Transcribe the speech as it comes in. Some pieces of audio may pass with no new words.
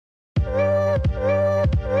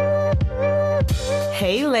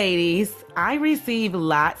Hey ladies, I receive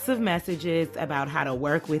lots of messages about how to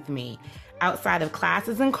work with me. Outside of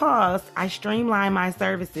classes and calls, I streamline my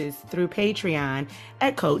services through Patreon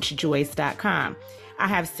at CoachJoyce.com. I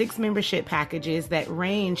have 6 membership packages that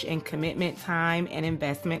range in commitment, time, and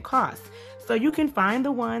investment costs, so you can find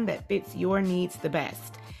the one that fits your needs the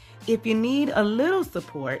best. If you need a little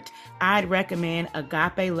support, I'd recommend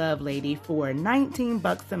Agape Love Lady for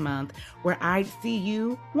 $19 a month, where I'd see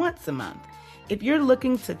you once a month. If you're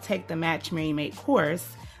looking to take the Match Marry Mate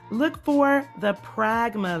course, look for the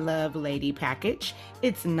Pragma Love Lady package.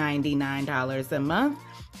 It's $99 a month,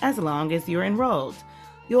 as long as you're enrolled.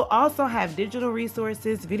 You'll also have digital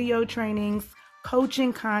resources, video trainings,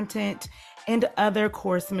 coaching content, and other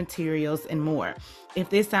course materials and more. If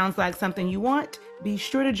this sounds like something you want, be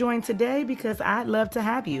sure to join today because I'd love to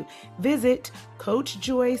have you. Visit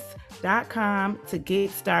CoachJoyce.com to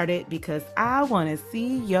get started because I want to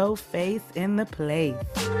see your face in the place.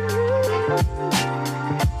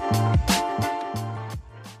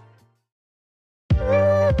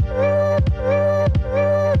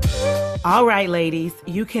 All right, ladies,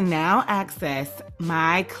 you can now access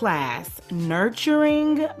my class,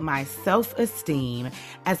 Nurturing My Self-Esteem,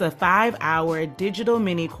 as a 5-hour digital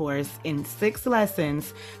mini course in 6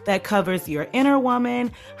 lessons that covers your inner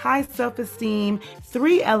woman, high self-esteem,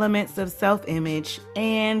 3 elements of self-image,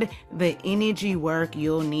 and the energy work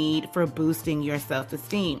you'll need for boosting your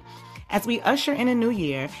self-esteem. As we usher in a new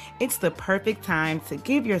year, it's the perfect time to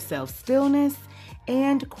give yourself stillness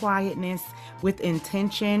and quietness with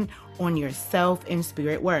intention on your self and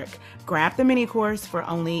spirit work. Grab the mini course for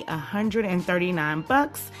only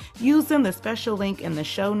 $139 using the special link in the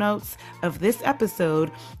show notes of this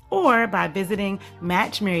episode or by visiting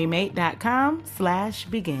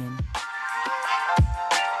matchmarrymate.com/begin.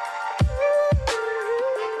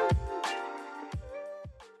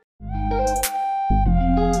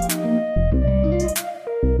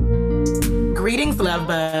 Greetings, love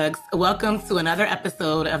bugs. Welcome to another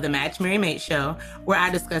episode of the Match Marry Mate Show, where I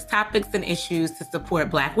discuss topics and issues to support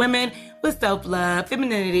Black women with self-love,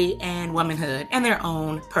 femininity, and womanhood and their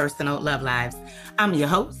own personal love lives. I'm your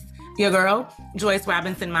host, your girl, Joyce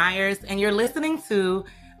Robinson Myers, and you're listening to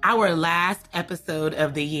our last episode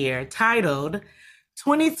of the year titled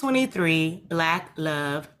 2023 Black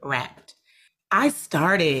Love Wrapped. I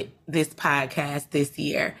started this podcast this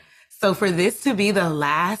year, so for this to be the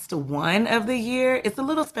last one of the year, it's a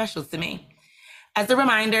little special to me. As a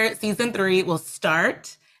reminder, season 3 will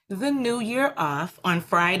start the new year off on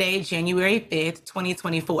Friday, January 5th,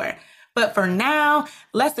 2024. But for now,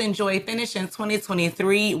 let's enjoy finishing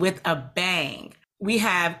 2023 with a bang. We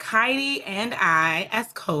have Kaidi and I as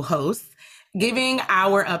co-hosts, giving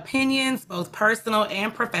our opinions, both personal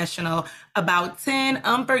and professional, about 10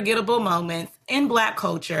 unforgettable moments in Black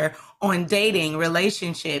culture on dating,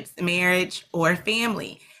 relationships, marriage, or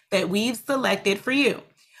family that we've selected for you.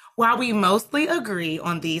 While we mostly agree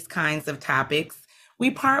on these kinds of topics, we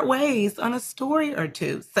part ways on a story or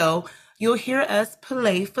two, so you'll hear us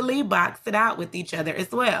playfully box it out with each other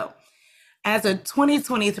as well. As a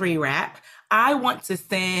 2023 wrap, I want to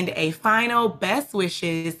send a final best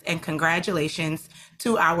wishes and congratulations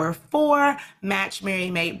to our 4 Match Marry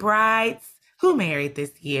Mate brides who married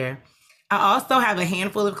this year. I also have a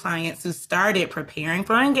handful of clients who started preparing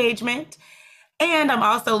for engagement, and I'm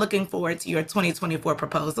also looking forward to your 2024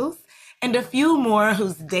 proposals, and a few more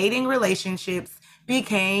whose dating relationships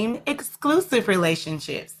became exclusive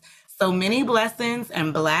relationships. So many blessings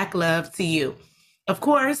and Black love to you. Of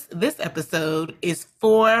course, this episode is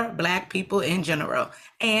for Black people in general,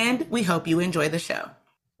 and we hope you enjoy the show.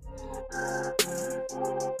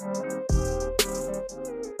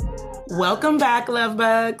 Welcome back, love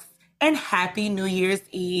bugs, and happy New Year's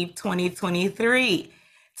Eve 2023.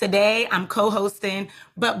 Today, I'm co-hosting,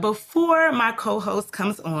 but before my co-host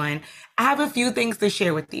comes on, I have a few things to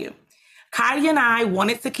share with you. Kaidi and I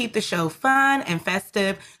wanted to keep the show fun and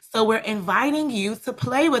festive, so we're inviting you to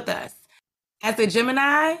play with us. As a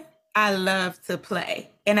Gemini, I love to play.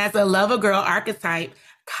 And as a lover girl archetype,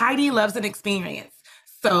 Kaidi loves an experience.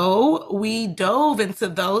 So we dove into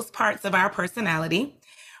those parts of our personality.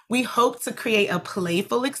 We hope to create a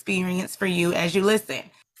playful experience for you as you listen.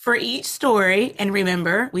 For each story, and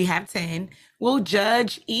remember, we have 10, we'll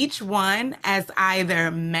judge each one as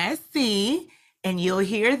either messy, and you'll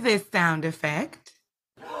hear this sound effect,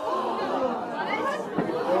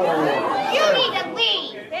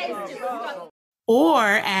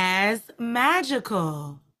 or as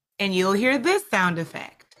magical, and you'll hear this sound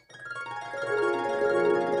effect.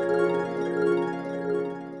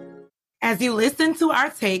 As you listen to our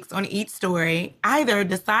takes on each story, either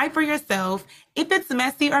decide for yourself if it's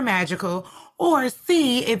messy or magical, or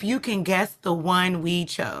see if you can guess the one we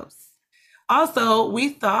chose. Also, we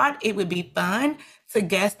thought it would be fun to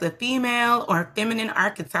guess the female or feminine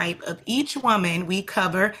archetype of each woman we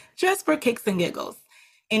cover just for kicks and giggles.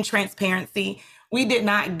 In transparency, we did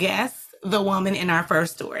not guess the woman in our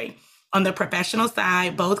first story. On the professional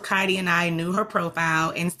side, both Kylie and I knew her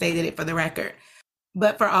profile and stated it for the record.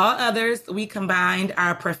 But for all others, we combined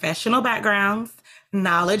our professional backgrounds,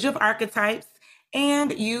 knowledge of archetypes,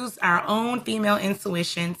 and used our own female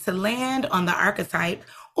intuition to land on the archetype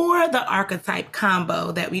or the archetype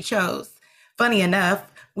combo that we chose. Funny enough,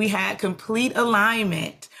 we had complete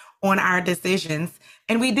alignment on our decisions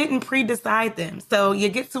and we didn't pre-decide them. So you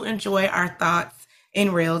get to enjoy our thoughts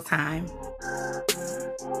in real time.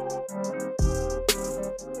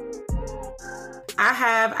 I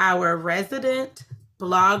have our resident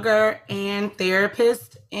blogger and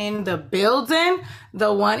therapist in the building,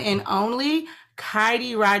 the one and only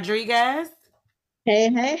Kylie Rodriguez.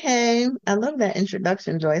 Hey. I love that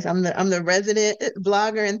introduction, Joyce. I'm the resident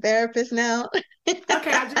blogger and therapist now.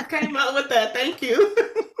 Okay, I just came up with that. Thank you.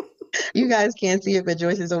 You guys can't see it, but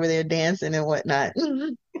Joyce is over there dancing and whatnot.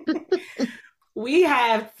 We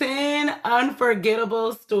have 10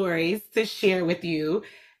 unforgettable stories to share with you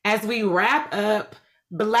as we wrap up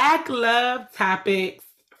Black love topics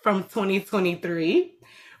from 2023.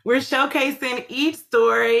 We're showcasing each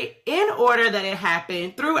story in order that it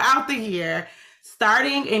happened throughout the year,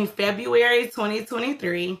 starting in February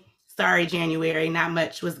 2023. Sorry, January, not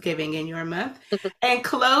much was giving in your month. And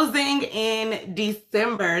closing in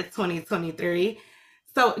December 2023.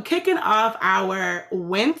 So kicking off our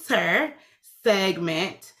winter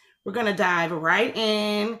segment, we're going to dive right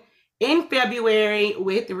in February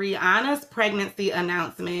with Rihanna's pregnancy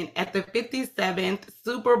announcement at the 57th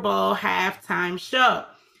Super Bowl halftime show.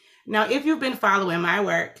 Now, if you've been following my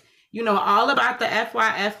work, you know all about the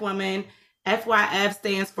FYF woman. FYF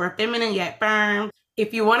stands for Feminine Yet Firm.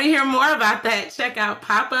 If you want to hear more about that, check out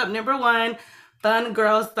Pop-Up #1 Fun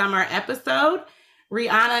Girl Summer episode.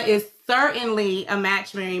 Rihanna is certainly a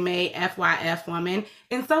Match Mary Made FYF woman,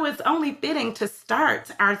 and so it's only fitting to start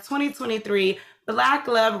our 2023 Black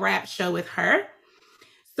Love Rap show with her.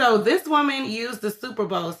 So this woman used the Super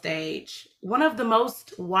Bowl stage, one of the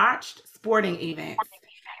most watched sporting events,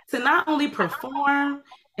 to not only perform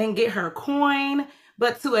and get her coin,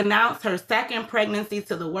 but to announce her second pregnancy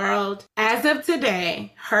to the world. As of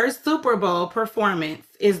today, her Super Bowl performance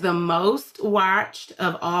is the most watched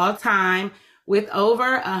of all time with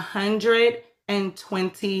over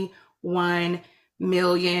 121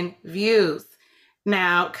 million views.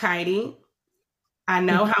 Now, Kylie, I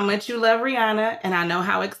know how much you love Rihanna, and I know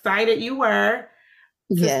how excited you were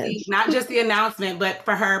to see not just the announcement, but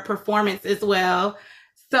for her performance as well.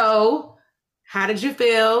 So, how did you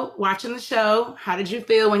feel watching the show? How did you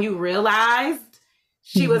feel when you realized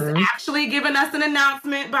she was actually giving us an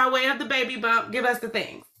announcement by way of the baby bump? Give us the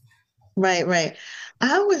things. Right.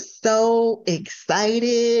 I was so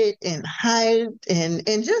excited and hyped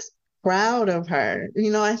and just proud of her.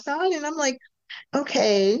 You know, I saw it and I'm like,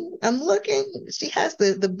 okay, I'm looking. She has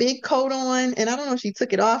the big coat on, and I don't know if she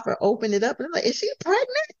took it off or opened it up. And I'm like, is she pregnant?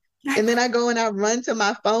 And then I go and I run to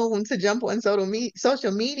my phone to jump on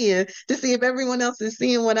social media to see if everyone else is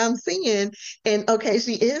seeing what I'm seeing. And okay,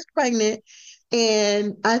 she is pregnant.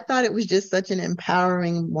 And I thought it was just such an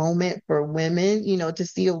empowering moment for women, you know, to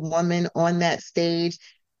see a woman on that stage,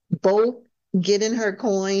 both getting her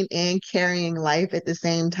coin and carrying life at the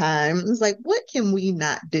same time. It's like, what can we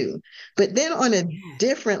not do? But then on a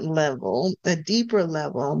different level, a deeper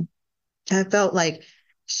level, I felt like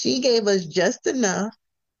she gave us just enough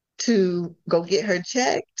to go get her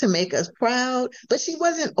check to make us proud, but she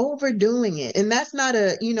wasn't overdoing it. And that's not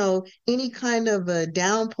any kind of a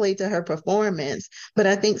downplay to her performance. But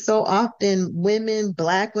I think so often women,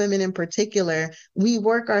 Black women in particular, we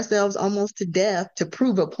work ourselves almost to death to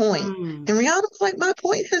prove a point. And Rihanna's like, my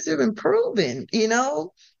point hasn't been proven. You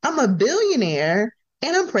know, I'm a billionaire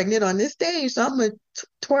and I'm pregnant on this stage. So I'm going to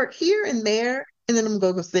twerk here and there, and then I'm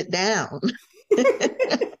going to go sit down.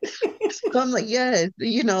 So I'm like, yes,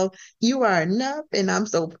 you know, you are enough and I'm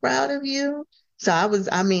so proud of you. So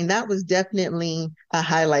that was definitely a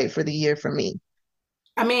highlight for the year for me.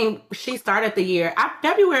 I mean, she started the year.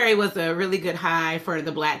 February was a really good high for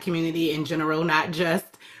the Black community in general, not just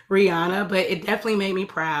Rihanna, but it definitely made me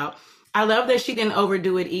proud. I love that she didn't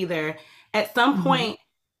overdo it either. At some point,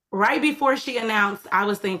 right before she announced, I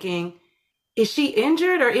was thinking, is she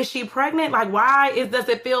injured or is she pregnant? Like, does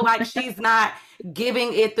it feel like she's not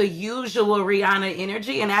giving it the usual Rihanna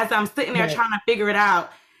energy? And as I'm sitting there trying to figure it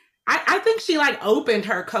out, I think she like opened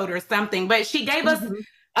her coat or something, but she gave us Mhm.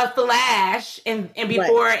 a flash and Right,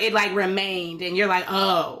 before it like remained, and you're like,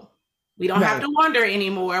 oh, we don't have right, to wonder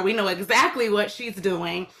anymore. We know exactly what she's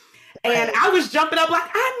doing. And right. I was jumping up like,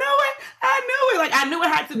 I knew it. I knew it. Like I knew it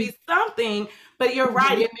had to be something. But you're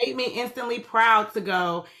right. Mhm. It made me instantly proud to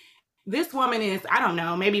go, this woman is, I don't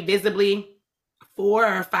know, maybe visibly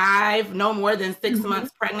 4 or 5, no more than 6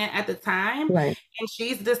 months Mhm. pregnant at the time. Right, And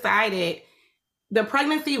she's decided the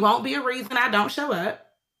pregnancy won't be a reason I don't show up.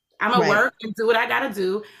 I'm gonna right, work and do what I gotta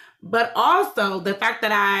do. But also the fact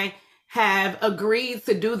that I have agreed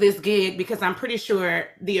to do this gig because I'm pretty sure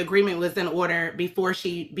the agreement was in order before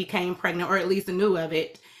she became pregnant, or at least knew of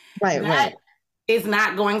it. right, That right, is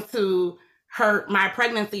not going to hurt my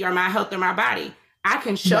pregnancy or my health or my body. I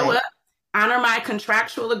can show right. up, honor my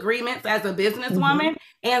contractual agreements as a Mhm. businesswoman,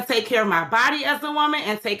 and take care of my body as a woman,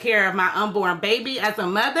 and take care of my unborn baby as a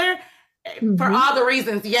mother, for Mhm. all the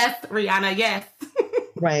reasons. Yes, Rihanna, yes.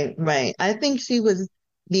 Right, right. I think she was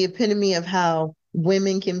the epitome of how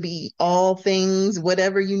women can be all things,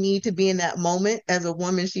 whatever you need to be in that moment. As a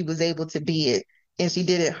woman, she was able to be it, and she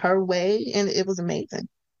did it her way, and it was amazing.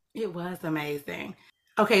 It was amazing.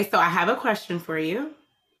 Okay, so I have a question for you.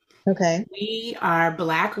 Okay. We are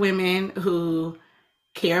Black women who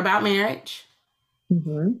care about marriage.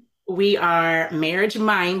 Hmm. We are marriage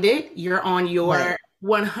minded. You're on Right. your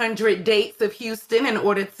 100 dates of Houston in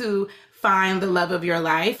order to find the love of your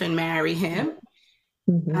life and marry him.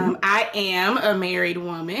 Hmm. I am a married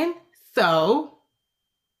woman. So,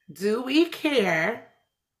 do we care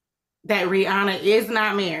that Rihanna is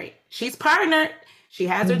not married? She's partnered. She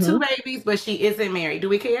has her two Hmm. babies, but she isn't married. Do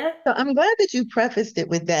we care? So I'm glad that you prefaced it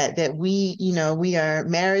with that, that we, we are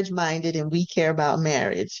marriage minded and we care about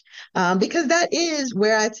marriage. Because that is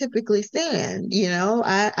where I typically stand.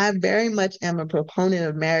 I very much am a proponent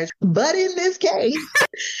of marriage, but in this case,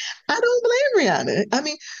 I don't blame Rihanna. I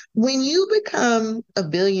mean, when you become a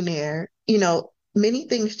billionaire, many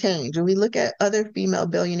things change. When we look at other female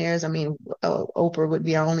billionaires, I mean, Oprah would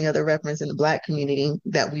be our only other reference in the Black community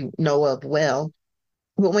that we know of well.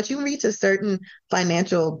 But once you reach a certain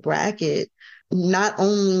financial bracket, not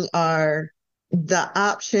only are the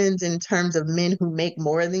options in terms of men who make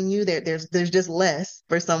more than you, there's just less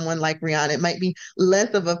for someone like Rihanna. It might be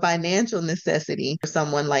less of a financial necessity for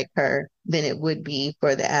someone like her than it would be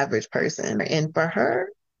for the average person. And for her,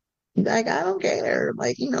 like I don't care.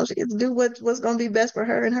 Like, she gets to do what's gonna be best for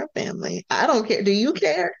her and her family. I don't care. Do you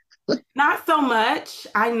care? Not so much.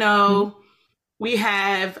 I know we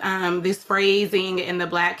have this phrasing in the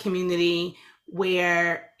Black community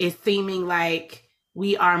where it's seeming like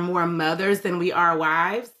we are more mothers than we are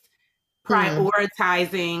wives, Mm,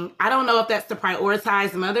 prioritizing. I don't know if that's to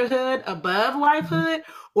prioritize motherhood above mm, wifehood,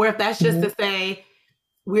 or if that's just mm, to say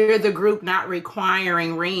we're the group not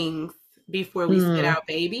requiring rings before we spit mm, out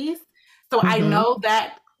babies. So I mm-hmm. know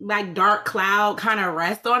that like dark cloud kind of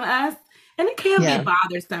rests on us. And it can be Yeah,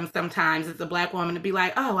 bothersome sometimes as a Black woman to be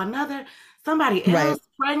like, oh, somebody right, else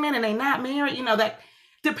pregnant and they not married, that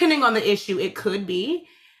depending on the issue, it could be.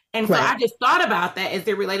 And so right. I just thought about that as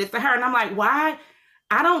it related to her. And I'm like, why?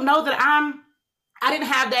 I don't know that I didn't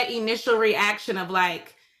have that initial reaction of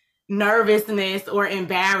like nervousness or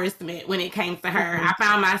embarrassment when it came to her. I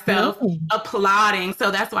found myself Mm. applauding.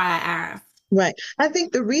 So that's why I asked. Right. I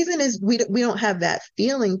think the reason is we don't have that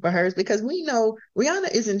feeling for her is because we know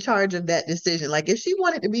Rihanna is in charge of that decision. Like if she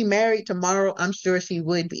wanted to be married tomorrow, I'm sure she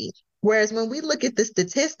would be. Whereas when we look at the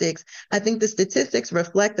statistics, I think the statistics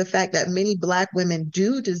reflect the fact that many Black women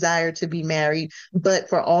do desire to be married, but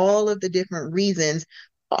for all of the different reasons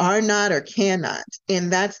are not or cannot.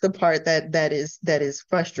 And that's the part that is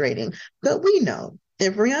frustrating. But we know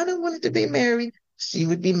if Rihanna wanted to be married, she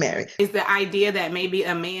would be married. Is the idea that maybe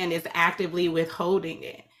a man is actively withholding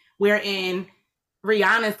it. Where in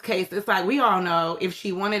Rihanna's case, it's like we all know if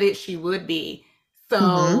she wanted it, she would be.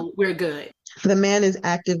 Mhm. So we're good. The man is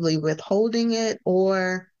actively withholding it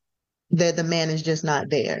or that the man is just not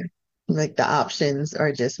there. Like the options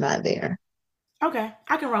are just not there. Okay,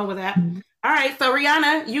 I can roll with that. Mhm. All right, so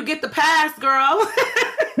Rihanna, you get the pass, girl.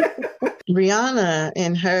 Rihanna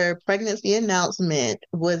and her pregnancy announcement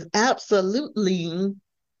was absolutely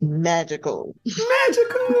magical. We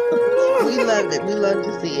loved it. Magical. We love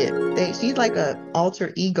to see it. She's like a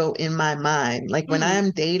alter ego in my mind. Like when Mm,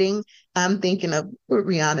 I'm dating, I'm thinking of what would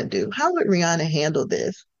Rihanna do? How would Rihanna handle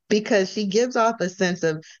this? Because she gives off a sense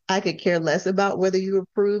of I could care less about whether you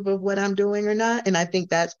approve of what I'm doing or not. And I think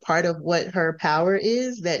that's part of what her power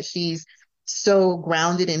is, that she's so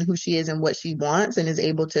grounded in who she is and what she wants and is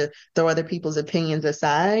able to throw other people's opinions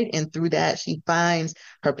aside. And through that, she finds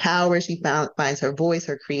her power. Finds her voice,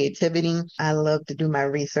 her creativity. I love to do my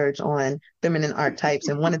research on feminine archetypes.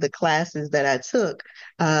 And one of the classes that I took,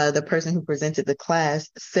 the person who presented the class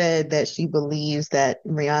said that she believes that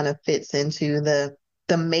Rihanna fits into the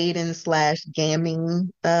maiden slash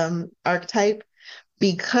gaming archetype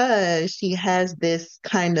because she has this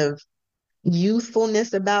kind of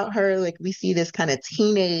youthfulness about her. Like we see this kind of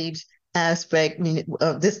teenage aspect,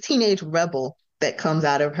 of this teenage rebel that comes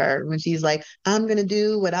out of her when she's like, I'm going to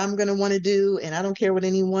do what I'm going to want to do. And I don't care what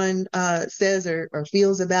anyone says or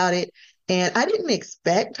feels about it. And I didn't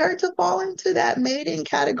expect her to fall into that maiden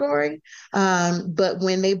category. But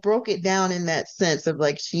when they broke it down in that sense of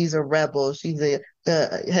like, she's a rebel,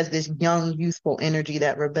 has this young, youthful energy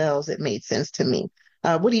that rebels, it made sense to me.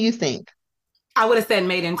 What do you think? I would have said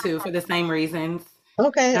maiden too for the same reasons.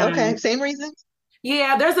 Okay, okay. Um, Same reasons?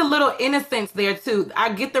 yeah, there's a little innocence there too.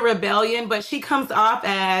 I get the rebellion, but she comes off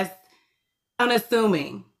as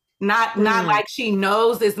unassuming. Not Mm, like she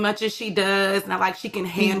knows as much as she does, not like she can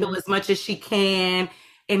handle mhm. as much as she can.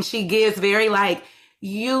 And she gives very like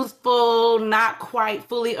youthful, not quite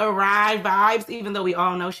fully arrived vibes, even though we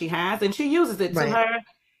all know she has. And she uses it Right.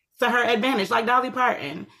 to her advantage, like Dolly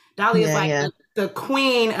Parton. Dolly is Yeah, like yeah. the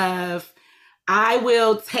queen of I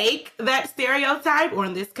will take that stereotype, or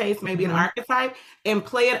in this case, maybe an Hmm. archetype, and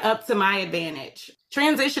play it up to my advantage.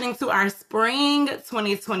 Transitioning to our spring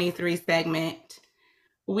 2023 segment,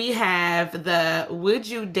 we have the Would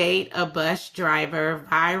You Date a Bus Driver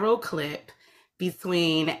viral clip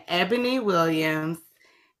between Ebony Williams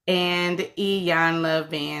and Iyanla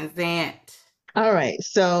Van Zant. All right.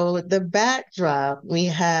 So the backdrop, we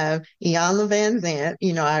have Iyanla Van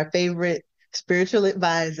Zant, our favorite spiritual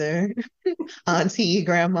advisor, auntie,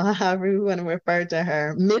 grandma, however we want to refer to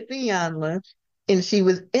her, Miss Iyanla. And she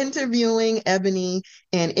was interviewing Ebony.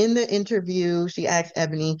 And in the interview, she asked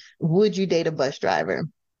Ebony, would you date a bus driver?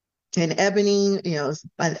 And Ebony, is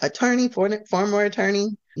an attorney, former attorney,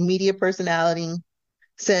 media personality,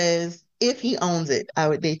 says, if he owns it, I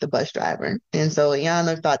would date the bus driver. And so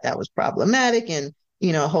Iyanla thought that was problematic. And,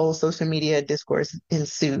 a whole social media discourse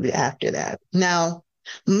ensued after that. Now,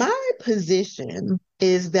 my position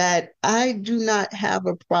is that I do not have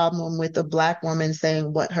a problem with a Black woman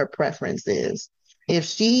saying what her preference is.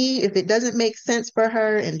 If it doesn't make sense for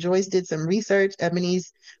her, and Joyce did some research,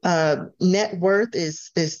 Ebony's net worth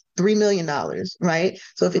is $3 million, right?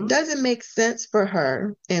 So if it Mhm. doesn't make sense for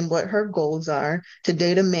her and what her goals are to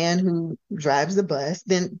date a man who drives the bus,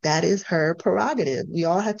 then that is her prerogative. We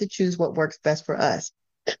all have to choose what works best for us.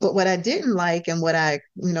 But what I didn't like and what I,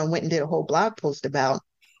 went and did a whole blog post about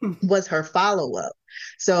was her follow up.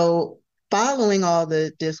 So, following all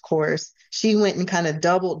the discourse, she went and kind of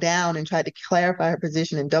doubled down and tried to clarify her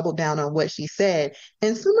position and doubled down on what she said.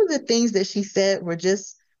 And some of the things that she said were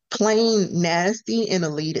just plain nasty and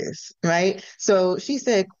elitist, right? So she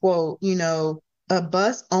said, quote, a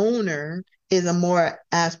bus owner is a more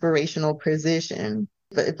aspirational position.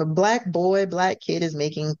 But if a Black boy, Black kid is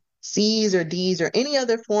making C's or D's or any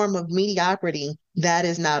other form of mediocrity, that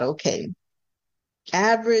is not okay.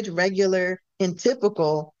 Average, regular, and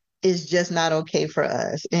typical is just not okay for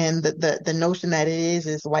us. And the notion that it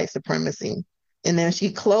is white supremacy. And then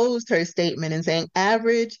she closed her statement in saying,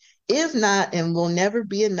 average is not and will never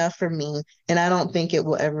be enough for me. And I don't think it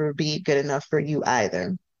will ever be good enough for you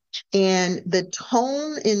either. And the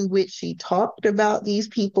tone in which she talked about these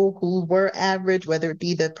people who were average, whether it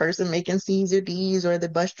be the person making C's or D's or the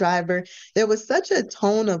bus driver, there was such a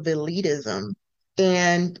tone of elitism.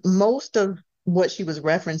 And most of what she was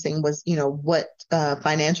referencing was, what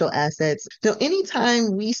financial assets. So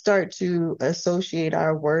anytime we start to associate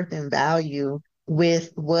our worth and value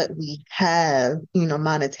with what we have,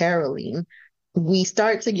 monetarily, we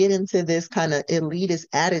start to get into this kind of elitist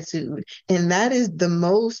attitude. And that is the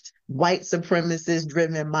most white supremacist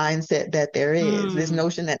driven mindset that there is, this Mm.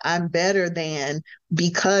 notion that I'm better than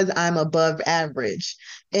because I'm above average.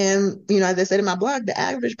 And, as I said in my blog, the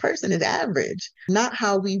average person is average, not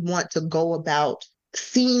how we want to go about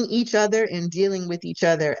seeing each other and dealing with each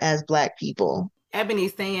other as Black people. Ebony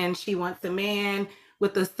saying she wants a man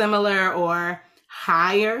with a similar or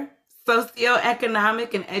higher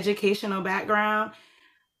socioeconomic and educational background.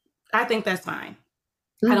 I think that's fine.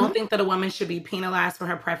 I don't Hmm. think that a woman should be penalized for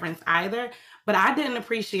her preference either, but I didn't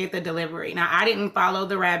appreciate the delivery. Now, I didn't follow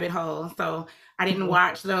the rabbit hole, so I didn't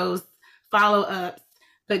watch those follow ups,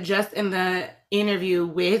 but just in the interview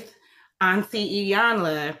with Auntie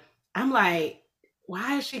Iyanla, I'm like,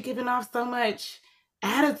 why is she giving off so much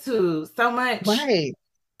attitude, so much Right.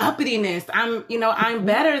 uppityness? I'm Mhm.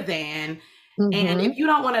 better than. And Mm-hmm. if you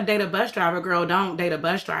don't want to date a bus driver, girl, don't date a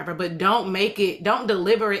bus driver, but don't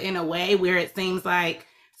deliver it in a way where it seems like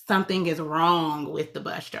something is wrong with the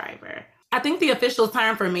bus driver. I think the official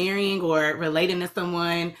term for marrying or relating to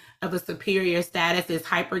someone of a superior status is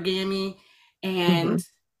hypergamy. Mm-hmm. And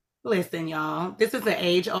listen, y'all, this is an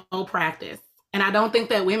age old practice. And I don't think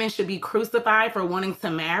that women should be crucified for wanting to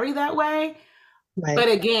marry that way. Right. But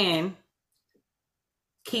again,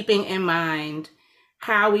 keeping in mind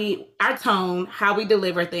our tone, how we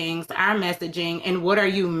deliver things, our messaging, and what are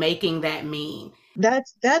you making that mean?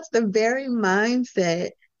 That's the very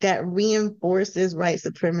mindset that reinforces white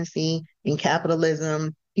supremacy and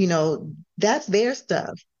capitalism. That's their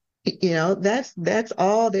stuff. That's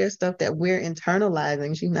all their stuff that we're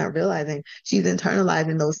internalizing. She's not realizing she's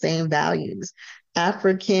internalizing those same values.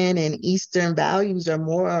 African and Eastern values are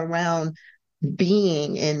more around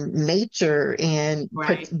being and nature and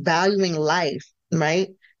Right. valuing life, right?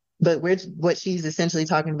 But what she's essentially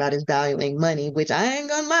talking about is valuing money, which I ain't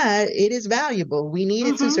gonna lie, it is valuable. We need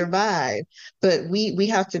it to Mm-hmm. survive, but we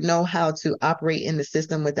have to know how to operate in the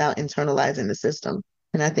system without internalizing the system.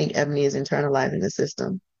 And I think Ebony is internalizing the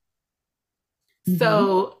system. Hmm.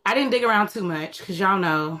 So I didn't dig around too much because y'all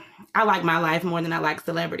know I like my life more than I like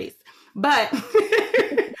celebrities. But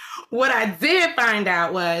what I did find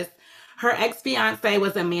out was her ex fiance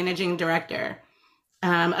was a managing director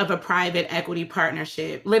of a private equity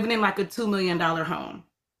partnership, living in like a $2 million home.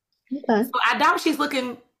 Okay. So I doubt she's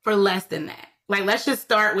looking for less than that. Like, let's just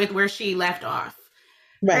start with where she left off.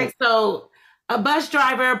 Right. Right. So a bus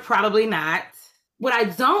driver, probably not. What I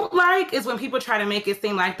don't like is when people try to make it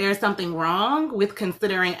seem like there's something wrong with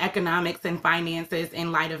considering economics and finances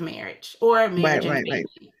in light of marriage or Right, marriage and right, right.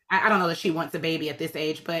 baby. I don't know that she wants a baby at this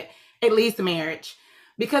age, but at least marriage,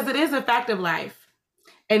 because it is a fact of life.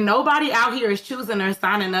 And nobody out here is choosing or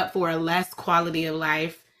signing up for a less quality of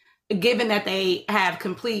life, given that they have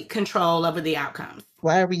complete control over the outcomes.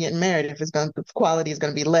 Why are we getting married if the quality is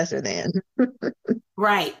gonna be lesser than?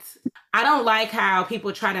 Right. I don't like how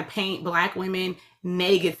people try to paint Black women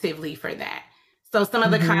negatively for that. So some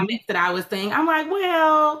of the Hmm. comments that I was saying, I'm like,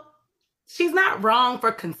 well, she's not wrong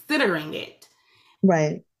for considering it.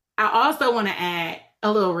 Right. I also want to add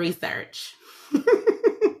a little research.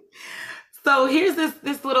 So here's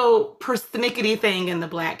this little persnickety thing in the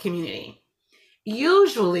Black community.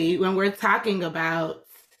 Usually, when we're talking about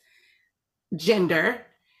gender,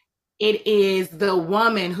 it is the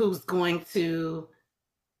woman who's going to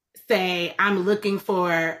say, I'm looking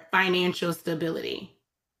for financial stability.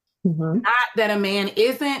 Hmm. Not that a man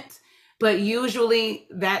isn't, but usually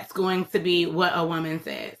that's going to be what a woman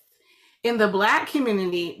says. In the Black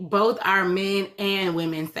community, both our men and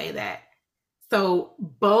women say that. So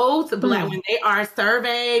both Black, Hmm. when they are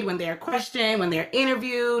surveyed, when they're questioned, when they're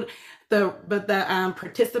interviewed, the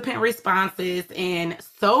participant responses in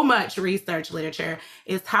so much research literature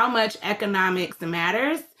is how much economics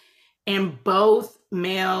matters, and both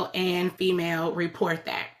male and female report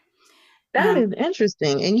that. That Um, is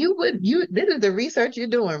interesting. And this is the research you're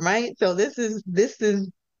doing, right? So this is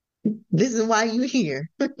why you're here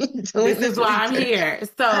doing this is this why I'm research. here.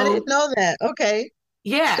 I didn't So know that. Okay.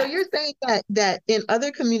 So yeah, you're saying that in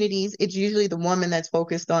other communities, it's usually the woman that's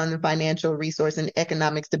focused on the financial resource and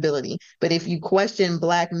economic stability. But if you question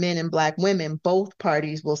Black men and Black women, both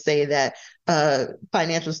parties will say that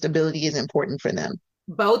financial stability is important for them.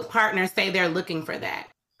 both partners say they're looking for that.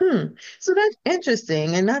 Hmm. So that's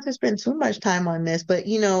interesting. And not to spend too much time on this, but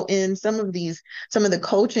in some of the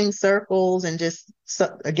coaching circles and just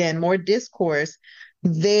again, more discourse,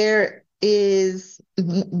 there is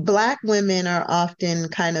Black women are often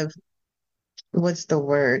kind of, what's the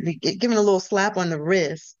word? Given a little slap on the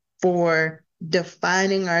wrist for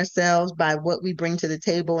defining ourselves by what we bring to the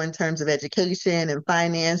table in terms of education and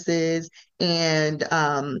finances and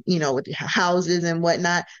with houses and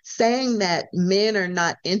whatnot, saying that men are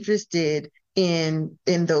not interested in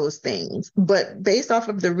those things. But based off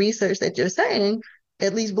of the research that you're saying,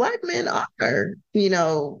 at least Black men are,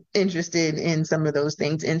 interested in some of those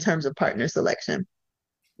things in terms of partner selection.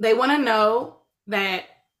 They want to know that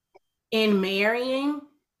in marrying,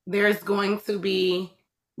 there's going to be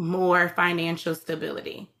more financial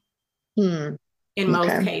stability Hmm. in most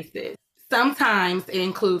Okay. cases. Sometimes it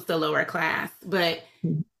includes the lower class, but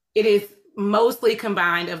it is mostly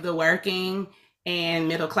combined of the working and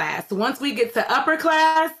middle class. Once we get to upper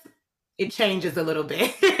class, it changes a little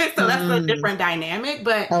bit. So that's a Mm. different dynamic,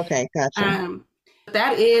 but Okay, gotcha. um,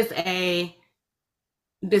 that is a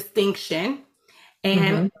distinction.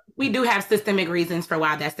 And Hmm. we do have systemic reasons for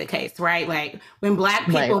why that's the case, right? Like when Black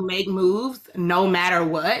Right. people make moves, no matter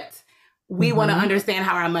what, we want to Hmm. understand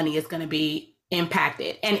how our money is going to be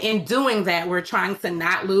impacted. And in doing that, we're trying to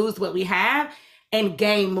not lose what we have and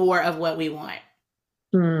gain more of what we want.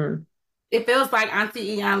 Hmm. It feels like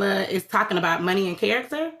Auntie Iyanla is talking about money and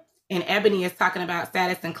character, and Ebony is talking about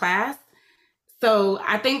status and class. So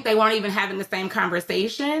I think they weren't even having the same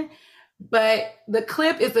conversation. But the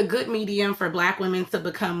clip is a good medium for Black women to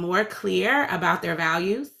become more clear about their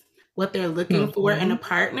values, what they're looking for in a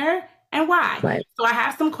partner, and why. Right. So I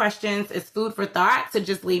have some questions. It's food for thought to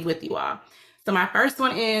just leave with you all. So my first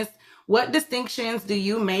one is, what distinctions do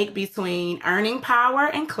you make between earning power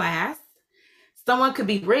and class? Someone could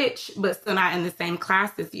be rich, but still not in the same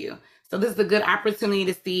class as you. So this is a good opportunity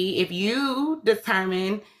to see if you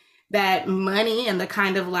determine that money and the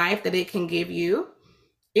kind of life that it can give you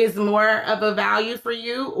is more of a value for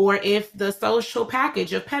you, or if the social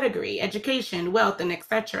package of pedigree, education, wealth, and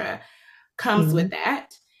etc. comes with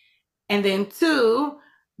that. And then 2,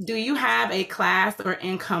 do you have a class or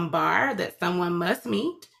income bar that someone must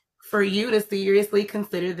meet for you to seriously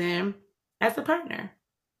consider them as a partner?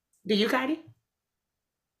 Do you, Katie?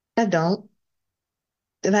 I don't.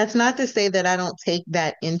 That's not to say that I don't take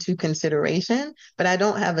that into consideration, but I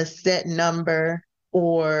don't have a set number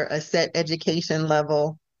or a set education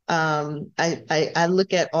level. I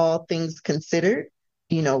look at all things considered,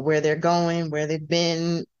 where they're going, where they've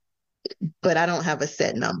been, but I don't have a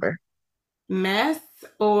set number. Mess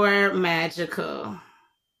or magical?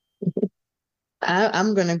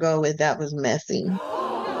 I'm gonna go with that was messy.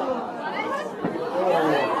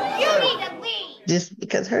 Just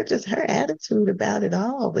because her attitude about it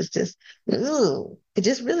all was just, ooh, it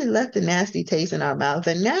just really left a nasty taste in our mouth.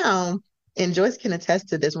 And now, and Joyce can attest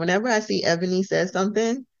to this, whenever I see Ebony says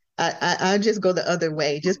something, I just go the other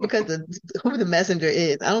way just because of who the messenger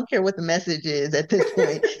is. I don't care what the message is at this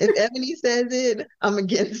point. If Ebony says it, I'm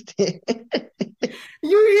against it.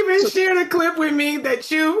 You even shared a clip with me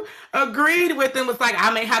that you agreed with and was like,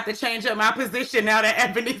 I may have to change up my position now that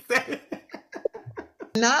Ebony said it.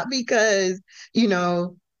 Not because,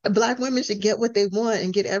 Black women should get what they want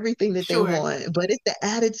and get everything that they want, but it's the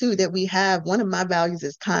attitude that we have. One of my values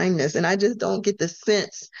is kindness, and I just don't get the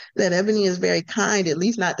sense that Ebony is very kind, at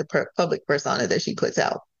least not the public persona that she puts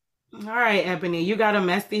out. All right, Ebony, you got a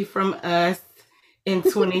messy from us in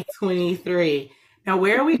 2023. Now,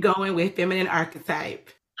 where are we going with feminine archetype?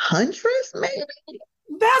 Huntress, maybe?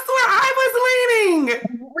 That's where I was leaning.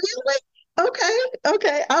 Really?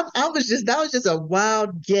 Okay. That was just a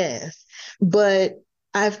wild guess, but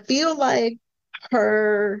I feel like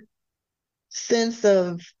her sense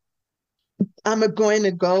of I'm going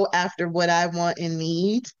to go after what I want and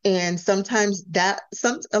need, and sometimes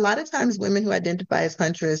a lot of times women who identify as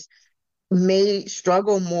huntress may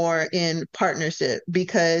struggle more in partnership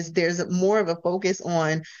because there's more of a focus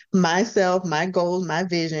on myself, my goals, my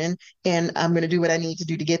vision, and I'm going to do what I need to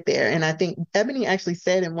do to get there. And I think Ebony actually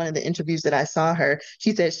said in one of the interviews that I saw her,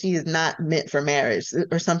 she said she is not meant for marriage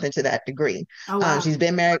or something to that degree. Oh, wow. She's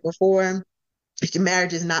been married before.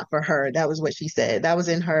 Marriage is not for her. That was what she said. That was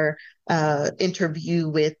in her interview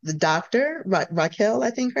with the doctor, Raquel,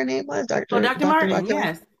 I think her name was. Dr. Martin, Raquel.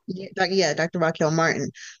 yes. Yeah, Dr. Raquel Martin.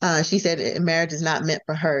 She said marriage is not meant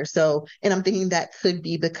for her. So, and I'm thinking that could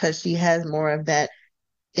be because she has more of that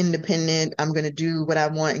independent, I'm going to do what I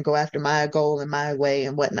want and go after my goal and my way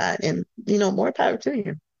and whatnot. And, more power to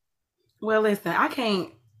you. Well, listen, I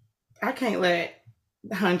can't let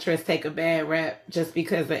Huntress take a bad rep just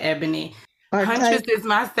because of Ebony. Huntress is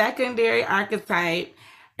my secondary archetype.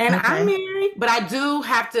 And okay. I'm married, but I do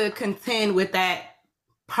have to contend with that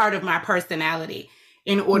part of my personality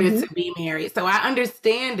in order to be married. So I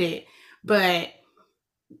understand it, but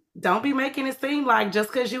don't be making it seem like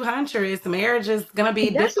just because you huntress, marriage is gonna be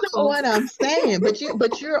That's difficult. Not what I'm saying,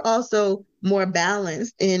 but you're also more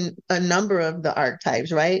balanced in a number of the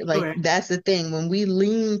archetypes, right? Like sure. That's the thing. When we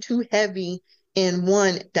lean too heavy in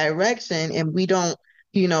one direction and we don't,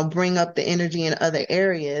 bring up the energy in other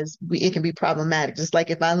areas, it can be problematic. Just like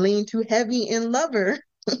if I lean too heavy in lover,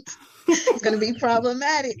 it's going to be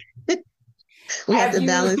problematic. We have to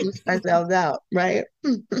balance ourselves out, right?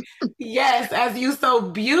 Yes, as you so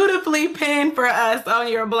beautifully penned for us on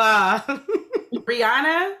your blog.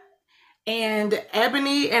 Brianna and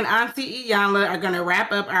Ebony and Auntie Iyanla are going to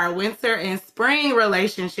wrap up our winter and spring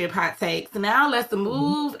relationship hot takes. Now let's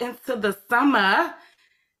move into the summer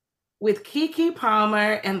with Keke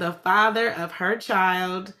Palmer and the father of her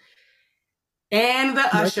child and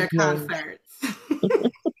the Usher concerts.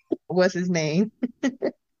 What's his name?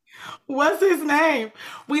 What's his name?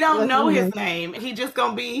 We don't know his name. He just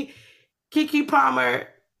gonna be Keke Palmer.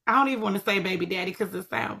 I don't even want to say baby daddy because it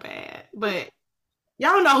sounds bad, but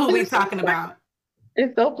y'all know who we talking about.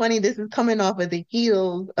 It's so funny. This is coming off of the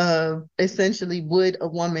heels of essentially would a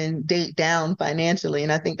woman date down financially?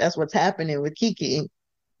 And I think that's what's happening with Kiki.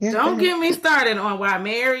 Yeah, go Don't ahead. get me started on why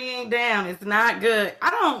marrying down is not good.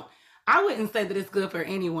 I wouldn't say that it's good for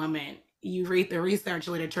any woman. You read the research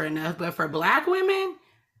literature enough, but for Black women,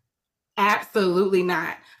 absolutely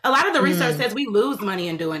not. A lot of the research Mm, says we lose money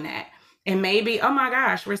in doing that. And maybe, oh my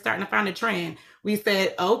gosh, we're starting to find a trend. We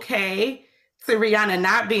said, okay, to Rihanna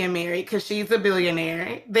not being married because she's a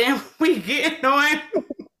billionaire. Then we get on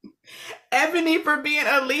Ebony for being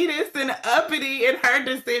elitist and uppity in her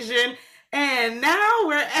decision. And now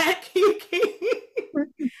we're at Kiki.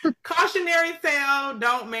 Cautionary tale,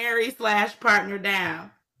 don't marry slash partner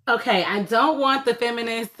down. Okay, I don't want the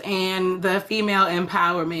feminists and the female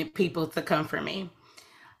empowerment people to come for me.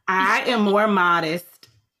 I am more modest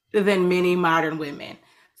than many modern women.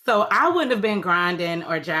 So I wouldn't have been grinding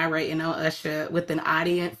or gyrating on Usher with an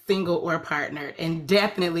audience, single or partnered, and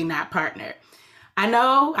definitely not partnered. I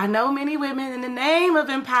know many women in the name of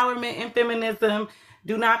empowerment and feminism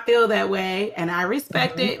do not feel that way, and I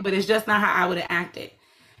respect mhm. it, but it's just not how I would have acted.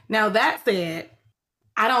 Now, that said,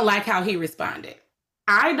 I don't like how he responded.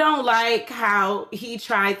 I don't like how he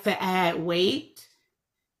tried to add weight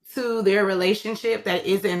to their relationship that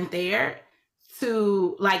isn't there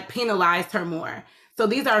to like penalize her more. So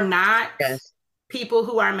these are not Yes. people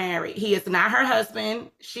who are married. He is not her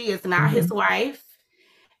husband. She is not his Hmm. wife.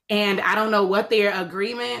 And I don't know what their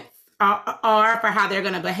agreements are for how they're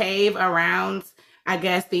going to behave around, I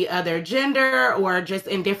guess, the other gender or just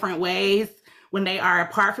in different ways when they are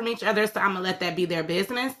apart from each other. So I'm going to let that be their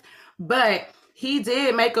business. But he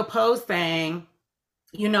did make a post saying,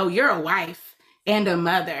 you know, you're a wife and a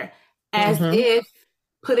mother, as Hmm. if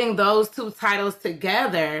putting those two titles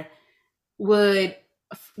together would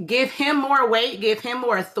give him more weight, give him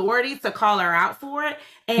more authority to call her out for it,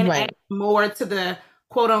 and add Right. more to the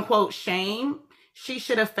quote unquote shame she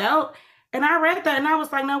should have felt. And I read that and I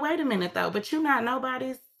was like, no, wait a minute though, but you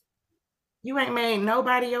ain't made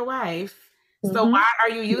nobody your wife. So Hmm. why are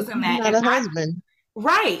you using that? Not And a husband.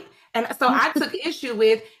 right. And so I took issue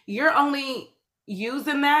with you're only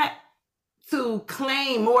using that to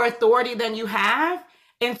claim more authority than you have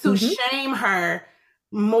and to Hmm. shame her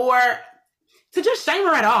more, to just shame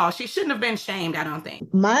her at all. She shouldn't have been shamed, I don't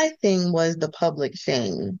think. My thing was the public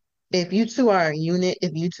shame. If you two are a unit,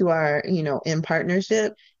 if you two are, in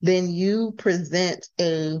partnership, then you present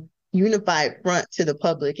a unified front to the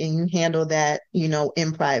public and you handle that,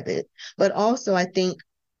 in private. But also, I think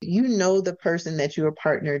the person that you are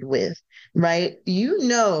partnered with, right?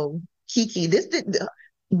 Kiki,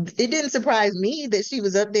 it didn't surprise me that she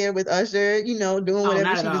was up there with Usher, doing Oh, whatever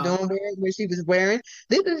not at she was doing, all. wearing what she was wearing.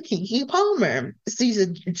 This is Kiki Palmer. She's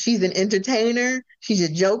an entertainer. She's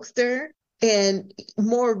a jokester. And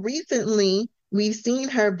more recently, we've seen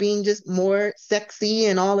her being just more sexy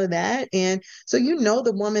and all of that. And so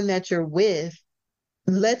the woman that you're with,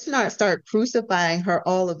 let's not start crucifying her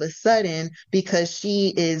all of a sudden because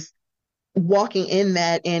she is walking in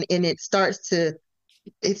that and it starts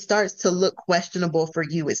to look questionable for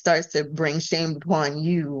you. It starts to bring shame upon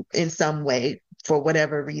you in some way for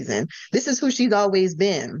whatever reason. This is who she's always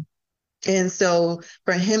been. And so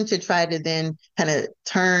for him to try to then kind of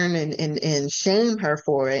turn and shame her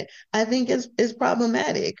for it, I think is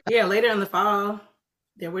problematic. Yeah, later in the fall,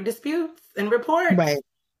 there were disputes and reports Right,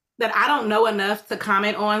 that I don't know enough to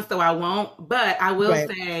comment on, so I won't. But I will right.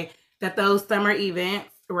 say that those summer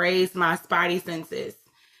events raised my spidey senses,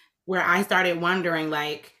 where I started wondering,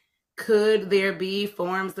 like, could there be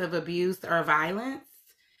forms of abuse or violence?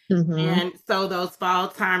 Hmm. And so those fall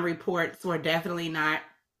time reports were definitely not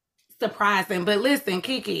surprising. But listen,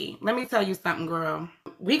 Kiki, let me tell you something, girl.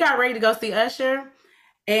 We got ready to go see Usher.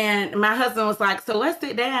 And my husband was like, so let's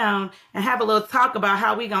sit down and have a little talk about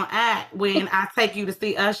how we gonna act when I take you to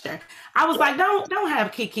see Usher. I was like, don't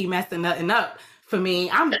have Kiki messing nothing up for me.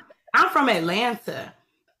 I'm from Atlanta.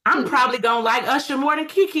 I'm probably gonna like Usher more than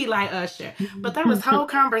Kiki like Usher. But there was whole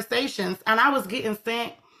conversations and I was getting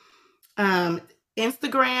sent um,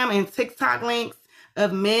 Instagram and TikTok links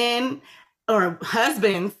of men or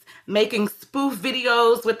husbands making spoof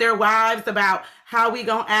videos with their wives about how we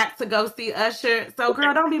gonna act to go see Usher. So,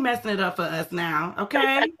 girl, don't be messing it up for us now,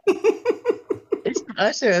 okay? It's the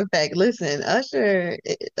Usher effect. Listen, Usher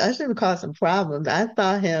caused some problems. I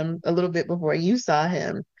saw him a little bit before you saw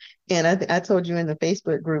him. And I told you in the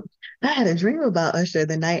Facebook group, I had a dream about Usher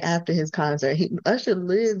the night after his concert. Usher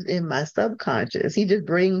lives in my subconscious. He just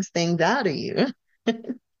brings things out of you.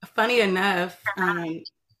 Funny enough,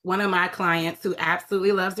 one of my clients who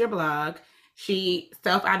absolutely loves your blog, She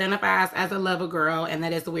self-identifies as a lover girl, and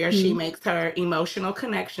that is where she makes her emotional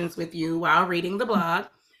connections with you while reading the blog.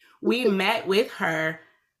 We met with her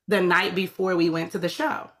the night before we went to the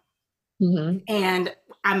show. Mm-hmm. And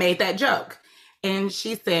I made that joke. And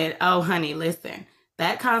she said, "Oh, honey, listen,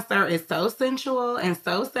 that concert is so sensual and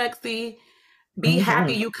so sexy. Be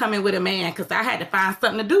happy you coming with a man, because I had to find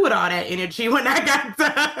something to do with all that energy when I got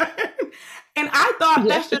done." And I thought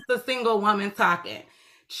that's just a single woman talking.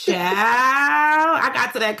 Child, I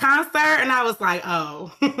got to that concert and I was like,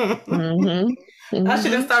 oh. Usher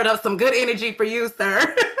done stirred up some good energy for you,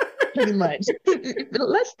 sir. Pretty much.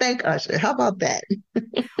 Let's thank Usher. How about that?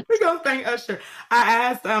 We're going to thank Usher. I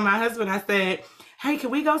asked my husband, I said, hey,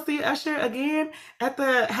 can we go see Usher again at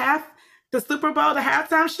the Super Bowl, the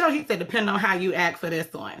halftime show? He said, depending on how you act for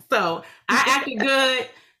this one. So I acted good.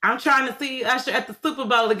 I'm trying to see Usher at the Super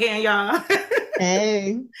Bowl again, y'all.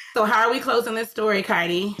 Hey. So how are we closing this story,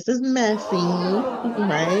 Cardi? This is messy,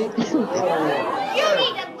 right? You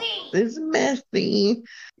need to leave. This is messy.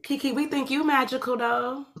 Kiki, we think you magical,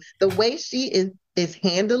 though. The way she is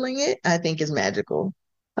handling it, I think, is magical.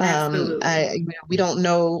 Absolutely. We don't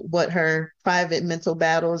know what her private mental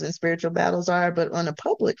battles and spiritual battles are, but on a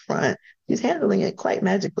public front, she's handling it quite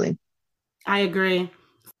magically. I agree.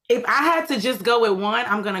 If I had to just go with one,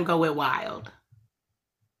 I'm going to go with Wild.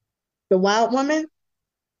 The Wild Woman?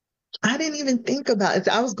 I didn't even think about it.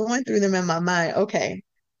 I was going through them in my mind. Okay,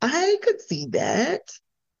 I could see that.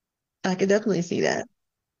 I could definitely see that.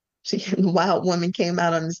 Wild Woman came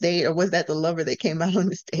out on the stage, or was that the Lover that came out on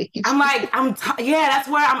the stage? I'm like, yeah, that's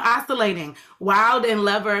where I'm oscillating. Wild and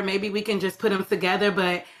Lover, maybe we can just put them together,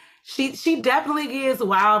 but she definitely gives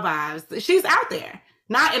Wild vibes. She's out there.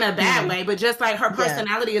 Not in a bad way, but just like her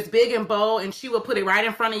personality is big and bold, and she will put it right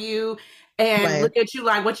in front of you and look at you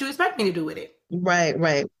like, what you expect me to do with it? Right.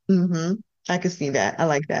 Mm-hmm. I can see that. I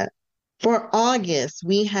like that. For August,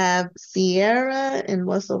 we have Ciara and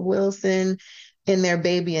Russell Wilson in their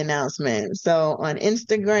baby announcement. So on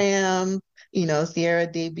Instagram, Ciara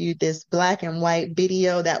debuted this black and white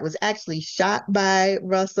video that was actually shot by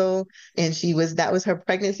Russell, and that was her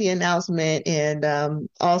pregnancy announcement, and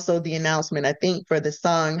also the announcement, I think, for the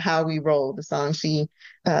song "How We Roll," the song she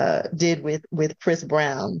did with Chris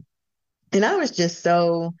Brown. And I was just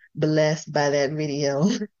so blessed by that video.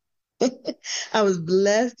 I was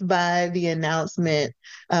blessed by the announcement,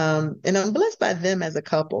 and I'm blessed by them as a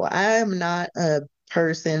couple. I am not a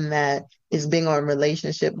person that is big on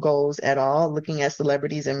relationship goals at all, looking at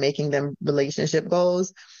celebrities and making them relationship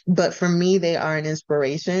goals. But for me, they are an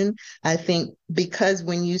inspiration. I think because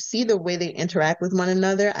when you see the way they interact with one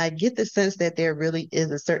another, I get the sense that there really is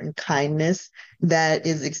a certain kindness that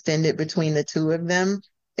is extended between the two of them.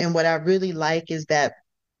 And what I really like is that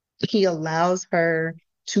he allows her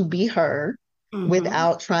to be her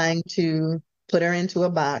without trying to put her into a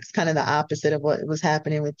box, kind of the opposite of what was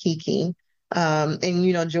happening with Kiki.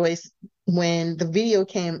 And Joyce, when the video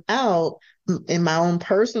came out, in my own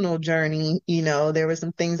personal journey, there were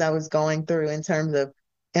some things I was going through in terms of,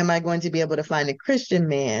 am I going to be able to find a Christian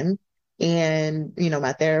man? And,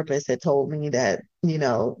 my therapist had told me that,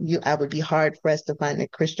 I would be hard pressed to find a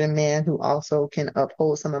Christian man who also can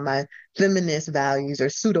uphold some of my feminist values or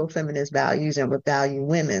pseudo feminist values and would value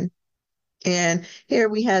women. And here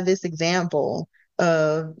we have this example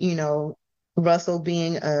of, Russell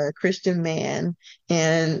being a Christian man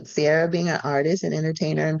and Ciara being an artist and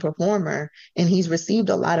entertainer and performer. And he's received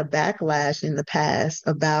a lot of backlash in the past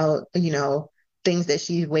about, things that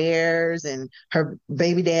she wears and her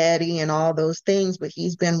baby daddy and all those things, but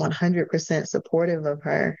he's been 100% supportive of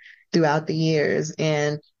her throughout the years.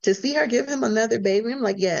 And to see her give him another baby, I'm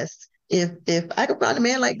like, yes, if I could find a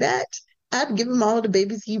man like that, I'd give him all the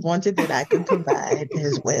babies he wanted that I could provide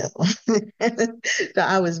as well. So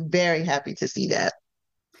I was very happy to see that.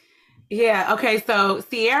 Yeah. Okay. So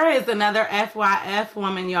Ciara is another FYF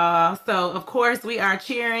woman, y'all. So of course we are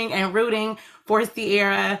cheering and rooting for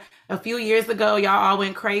Ciara. A few years ago, y'all all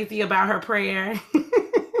went crazy about her prayer.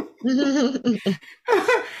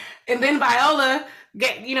 And then Viola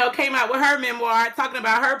came out with her memoir talking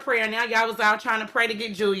about her prayer. Now y'all was out trying to pray to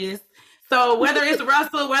get Julius. So whether it's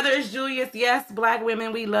Russell, whether it's Julius, yes, Black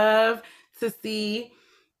women, we love to see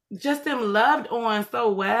just them loved on so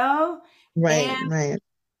well. Right.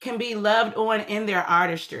 Can be loved on in their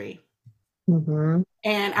artistry. Mm-hmm.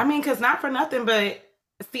 And I mean, because not for nothing, but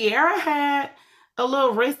Ciara had a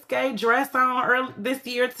little risque dress on early this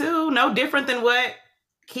year too. No different than what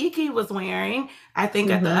Kiki was wearing, I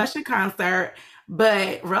think, at the Usher concert.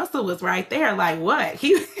 But Russell was right there, like, what?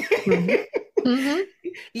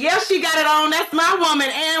 Yeah, she got it on. That's my woman.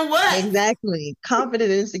 And what? Exactly.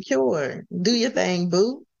 Confident and secure. Do your thing,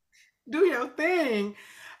 boo. Do your thing.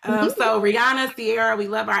 So Rihanna, Ciara, we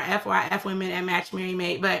love our FYF women at Match Mary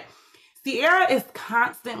Mate, but Ciara is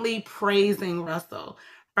constantly praising Russell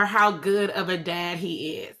for how good of a dad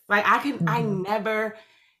he is. Like I Mhm. never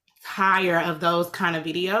tire of those kind of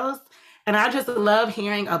videos. And I just love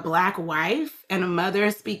hearing a Black wife and a mother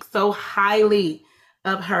speak so highly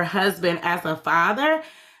of her husband as a father. Mhm.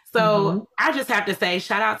 So I just have to say,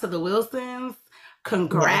 shout out to the Wilsons. Yes,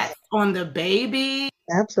 Congrats on the baby.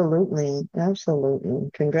 absolutely. Absolutely.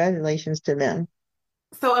 Congratulations to them.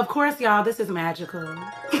 So, of course, y'all, this is magical.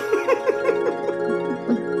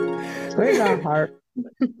 Where's our heart? We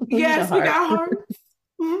need a Yes, we heart. got hearts.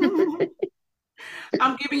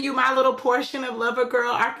 I'm giving you my little portion of lover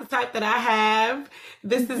girl archetype that I have.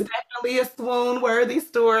 This is definitely a swoon worthy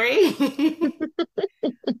story.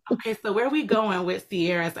 Okay, so where are we going with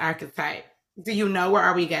Ciara's archetype? Do you know or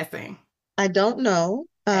are we guessing? I don't know,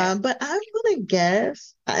 Okay. but I'm gonna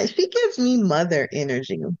guess she gives me mother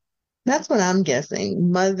energy. That's what I'm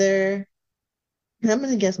guessing. Mother. I'm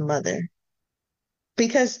gonna guess mother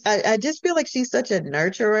because I just feel like she's such a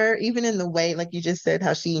nurturer, even in the way, like you just said,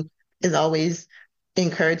 how she is always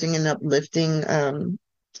encouraging and uplifting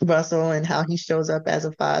Russell and how he shows up as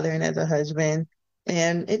a father and as a husband.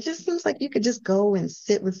 And it just seems like you could just go and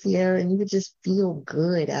sit with Ciara and you would just feel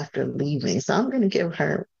good after leaving. So I'm gonna give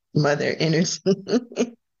her mother energy.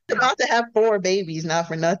 About to have four babies, not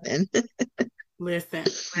for nothing. Listen,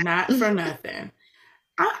 not for nothing.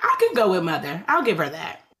 I could go with mother. I'll give her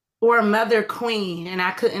that. Or mother queen, and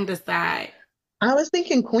I couldn't decide. I was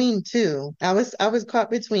thinking queen too. I was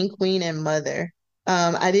caught between queen and mother.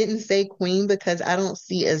 I didn't say queen because I don't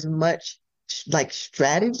see as much like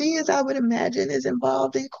strategy as I would imagine is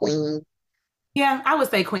involved in queen. Yeah, I would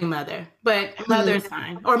say queen mother, but Hmm. mother's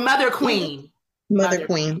fine. Or mother Yeah, queen. mother Mother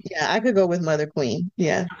queen. queen. Yeah, I could go with mother queen.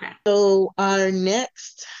 Yeah. Okay. So our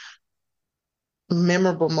next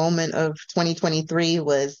memorable moment of 2023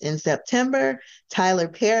 was in September, Tyler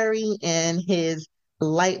Perry and his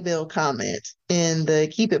light bill comment in the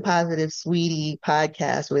Keep It Positive Sweetie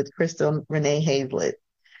podcast with Crystal Renee Hazlett.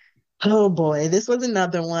 Oh boy, this was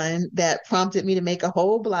another one that prompted me to make a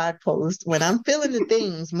whole blog post. When I'm feeling the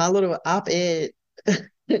things, my little op-ed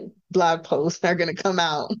blog posts are going to come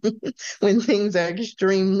out when things are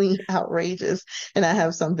extremely outrageous and I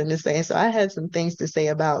have something to say. So I had some things to say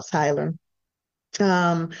about Tyler.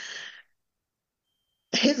 Um,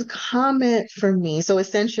 his comment for me, so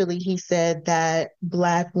essentially he said that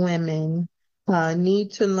Black women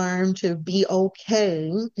need to learn to be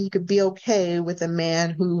okay. You could be okay with a man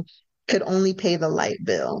who could only pay the light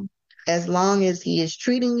bill. As long as he is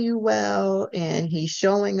treating you well and he's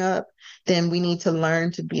showing up, then we need to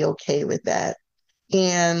learn to be okay with that.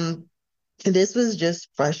 And this was just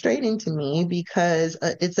frustrating to me because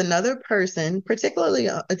it's another person, particularly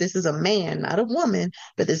this is a man, not a woman,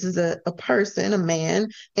 but this is a person, a man,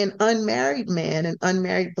 an unmarried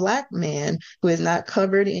Black man who has not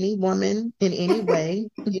covered any woman in any way,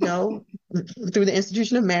 through the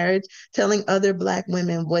institution of marriage, telling other Black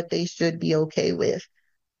women what they should be okay with.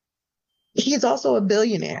 He's also a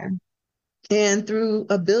billionaire. And through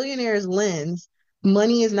a billionaire's lens,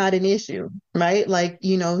 money is not an issue, right? Like,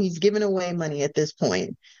 he's giving away money at this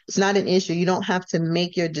point. It's not an issue. You don't have to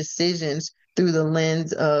make your decisions through the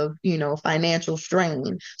lens of, financial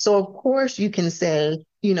strain. So of course you can say,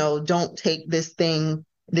 don't take this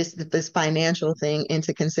financial thing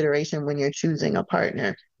into consideration when you're choosing a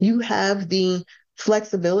partner. You have the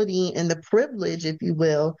flexibility and the privilege, if you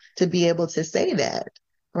will, to be able to say that,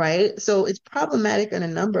 right? So it's problematic in a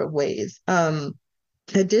number of ways.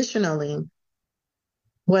 Additionally,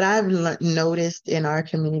 what I've noticed in our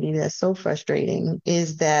community that's so frustrating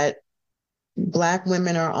is that Black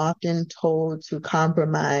women are often told to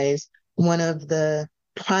compromise one of the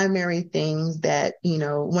primary things that,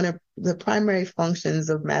 one of the primary functions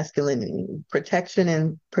of masculinity, protection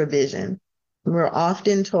and provision. We're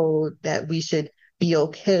often told that we should be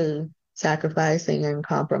okay sacrificing and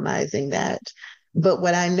compromising that. But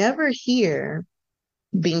what I never hear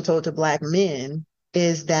being told to Black men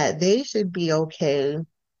is that they should be okay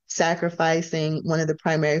sacrificing one of the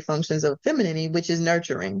primary functions of femininity, which is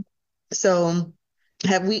nurturing. So,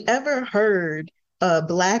 have we ever heard a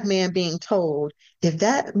Black man being told, if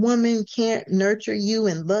that woman can't nurture you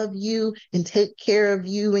and love you and take care of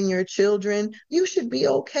you and your children, you should be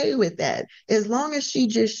okay with that. As long as she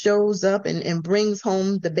just shows up and brings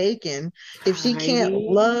home the bacon, if she can't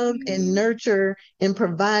love and Right. nurture and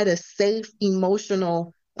provide a safe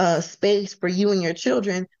emotional space for you and your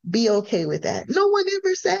children, be okay with that. No one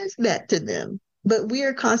ever says that to them, but we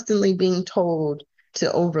are constantly being told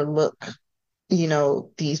to overlook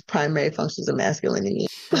these primary functions of masculinity.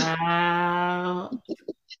 Child,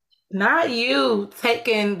 not you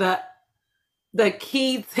taking the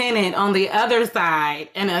key tenant on the other side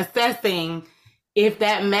and assessing if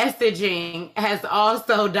that messaging has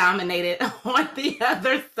also dominated on the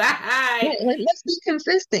other side. Let's be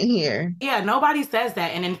consistent here. Yeah, nobody says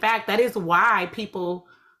that. And in fact, that is why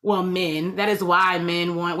that is why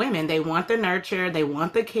men want women. They want the nurture, they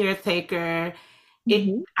want the caretaker.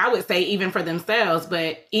 I would say even for themselves,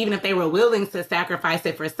 but even if they were willing to sacrifice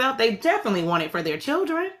it for self, they definitely want it for their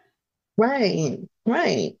children. Right.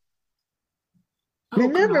 They're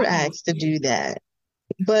never asked to do that.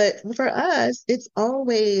 But for us, it's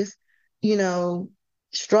always,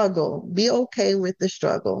 struggle. Be okay with the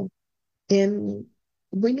struggle. And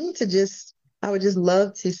we need to I would just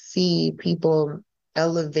love to see people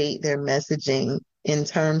elevate their messaging in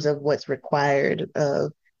terms of what's required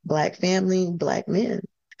of Black family, Black men.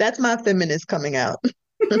 That's my feminist coming out.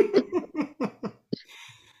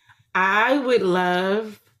 I would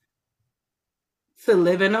love to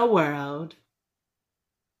live in a world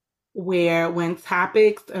where when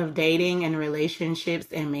topics of dating and relationships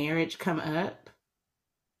and marriage come up,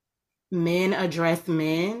 men address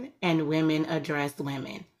men and women address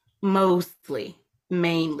women. Mostly,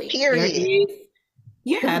 mainly. Period.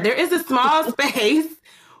 There is a small space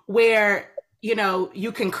where,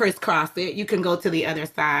 you can crisscross it. You can go to the other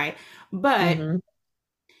side. But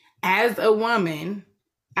as a woman,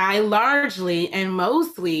 I largely and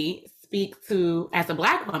mostly speak to, as a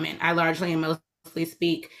Black woman, I largely and mostly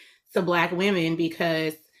speak to Black women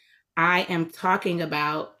because I am talking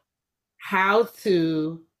about how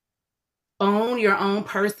to own your own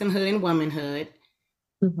personhood and womanhood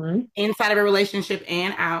inside of a relationship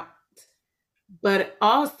and out, but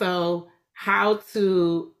also how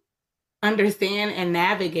to understand and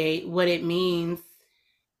navigate what it means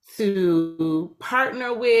to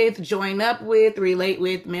partner with, join up with, relate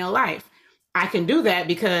with male life. I can do that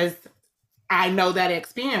because I know that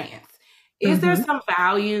experience. Is there some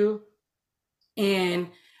value in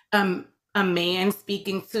a man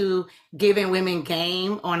speaking to giving women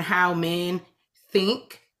game on how men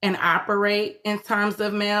think and operate in terms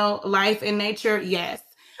of male life and nature? Yes.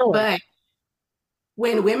 Sure. But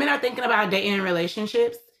when women are thinking about dating and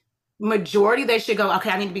relationships, majority they should go, okay,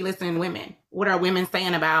 I need to be listening to women. What are women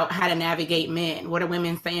saying about how to navigate men? What are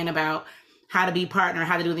women saying about how to be partner,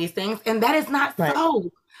 how to do these things? And that is not so.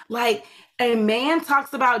 Like, a man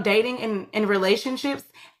talks about dating and relationships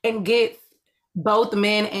and gets both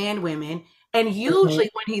men and women. And usually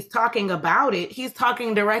when he's talking about it, he's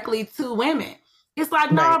talking directly to women. It's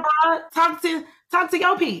like, nah, bro, talk to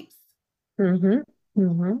your peeps.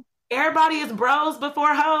 Everybody is bros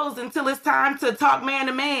before hoes until it's time to talk man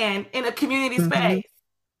to man in a community space.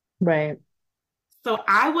 Right. So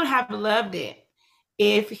I would have loved it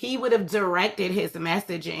if he would have directed his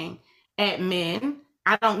messaging at men.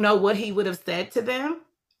 I don't know what he would have said to them.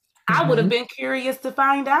 I would have been curious to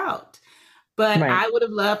find out. But I would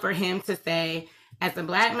have loved for him to say, as a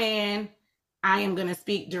Black man, I am going to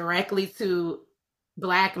speak directly to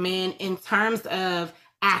Black men in terms of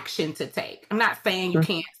action to take. I'm not saying you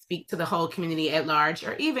can't speak to the whole community at large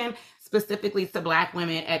or even specifically to Black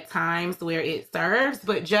women at times where it serves,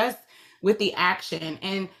 but just with the action.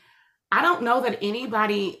 And I don't know that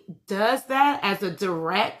anybody does that as a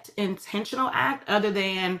direct intentional act other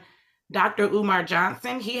than Dr. Umar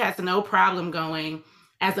Johnson. He has no problem going,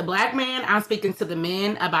 as a Black man, I'm speaking to the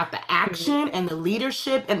men about the action and the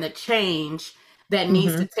leadership and the change that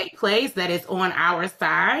needs to take place that is on our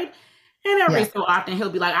side. And every so often he'll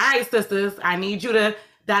be like, all right, sisters, I need you to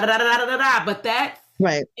da-da-da-da-da-da-da. But that's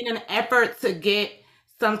in an effort to get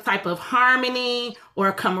some type of harmony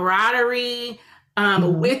or camaraderie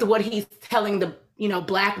with what he's telling the,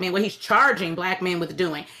 Black men, what he's charging Black men with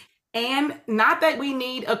doing. And not that we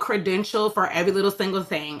need a credential for every little single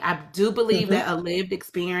thing. I do believe that a lived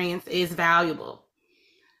experience is valuable.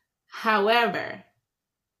 However,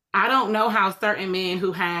 I don't know how certain men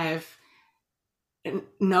who have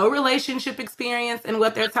no relationship experience in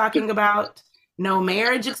what they're talking about, no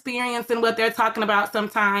marriage experience in what they're talking about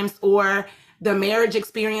sometimes, or the marriage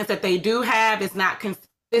experience that they do have is not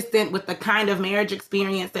consistent with the kind of marriage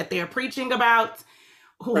experience that they're preaching about,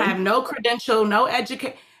 who have no credential, no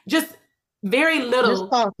education, just very little.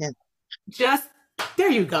 Just talking. There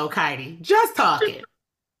you go, Katie. Just talking.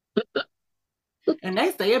 And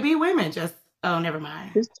they say it be women. Never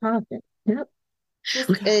mind. Just talking. Yep.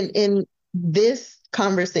 And this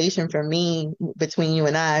conversation for me between you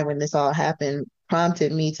and I, when this all happened,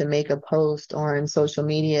 prompted me to make a post on social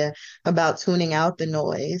media about tuning out the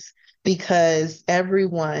noise, because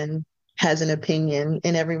everyone has an opinion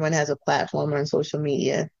and everyone has a platform on social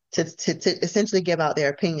media to essentially give out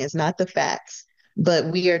their opinions, not the facts.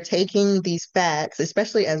 But we are taking these facts,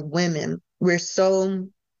 especially as women, we're so,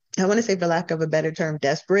 I want to say, for lack of a better term,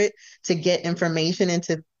 desperate to get information and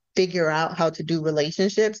to figure out how to do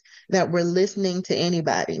relationships that we're listening to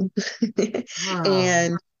anybody.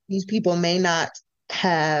 And these people they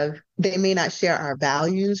may not share our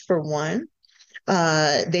values for one.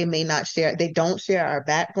 They don't share our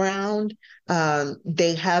background.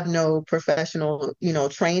 They have no professional,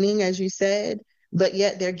 training, as you said, but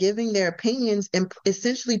yet they're giving their opinions and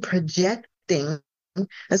essentially projecting.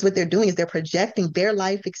 That's what they're doing, is they're projecting their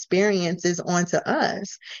life experiences onto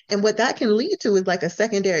us. And what that can lead to is like a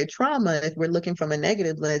secondary trauma if we're looking from a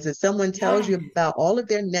negative lens. If someone tells you about all of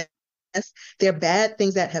their bad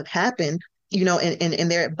things that have happened,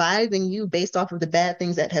 and they're advising you based off of the bad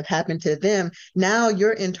things that have happened to them. Now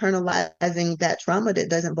you're internalizing that trauma that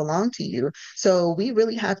doesn't belong to you. So we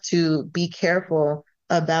really have to be careful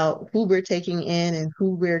about who we're taking in and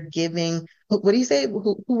who we're giving. What do you say?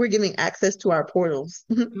 Who we're giving access to our portals.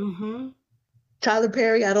 Mm-hmm. Tyler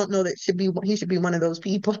Perry, I don't know that he should be one of those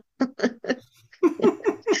people. At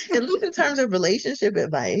least in terms of relationship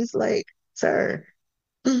advice, like, sir.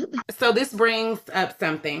 So this brings up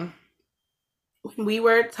something. When we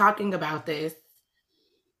were talking about this,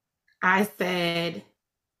 I said,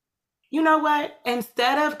 you know what?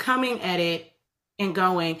 Instead of coming at it and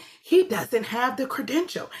going, he doesn't have the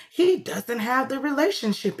credential, he doesn't have the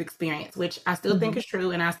relationship experience, which I still think is true,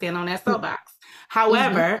 and I stand on that soapbox.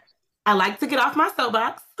 However, I like to get off my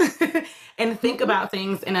soapbox and think about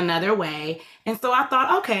things in another way. And so I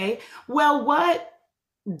thought, okay, well, what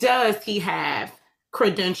does he have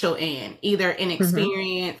credential in, either in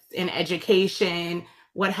experience, in education,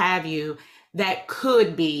 what have you, that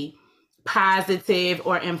could be positive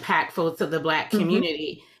or impactful to the Black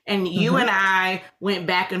community? And you and I went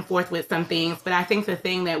back and forth with some things, but I think the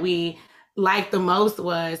thing that we liked the most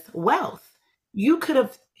was wealth. He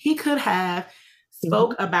could have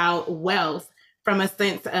spoke about wealth from a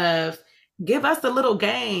sense of, give us a little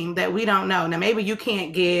game that we don't know. Now, maybe you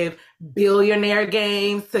can't give billionaire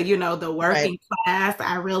games to, the working class.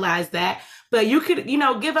 I realize that. But you could,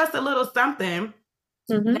 give us a little something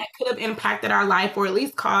that could have impacted our life, or at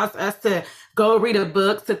least caused us to go read a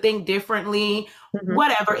book, to think differently,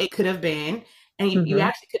 whatever it could have been. And you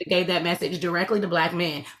actually could have gave that message directly to Black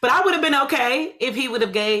men. But I would have been okay if he would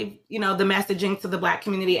have gave, the messaging to the Black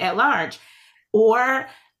community at large. Or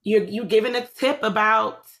you giving a tip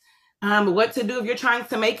about what to do if you're trying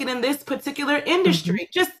to make it in this particular industry.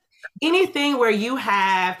 Just anything where you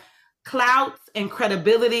have clout and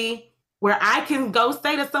credibility, where I can go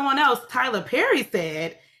say to someone else, Tyler Perry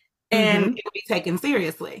said, and it'll be taken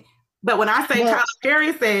seriously. But when I say Tyler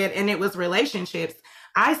Perry said, and it was relationships,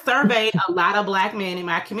 I surveyed a lot of Black men in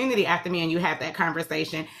my community after me and you had that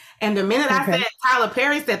conversation. And the minute I said Tyler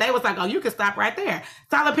Perry said, they was like, oh, you can stop right there.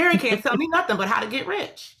 Tyler Perry can't tell me nothing but how to get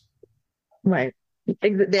rich. Right.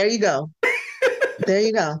 There you go. There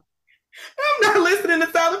you go. I'm not listening to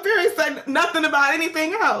Tyler Perry say nothing about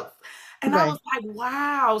anything else. And I was like,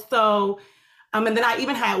 wow. So, and then I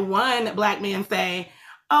even had one Black man say,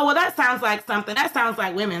 oh, well, that sounds like something. That sounds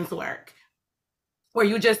like women's work, where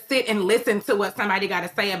you just sit and listen to what somebody got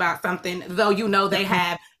to say about something, though they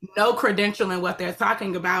have no credential in what they're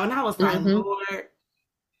talking about. And I was like, Lord.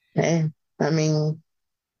 Hey, I mean,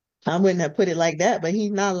 I wouldn't have put it like that, but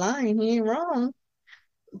he's not lying. He ain't wrong.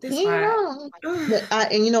 He ain't wrong. But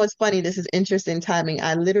it's funny. This is interesting timing.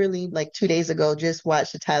 I literally, like 2 days ago, just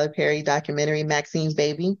watched the Tyler Perry documentary, Maxine's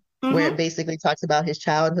Baby, where it basically talks about his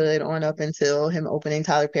childhood on up until him opening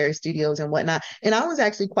Tyler Perry Studios and whatnot. And I was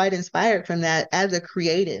actually quite inspired from that as a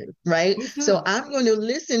creative, right? So I'm going to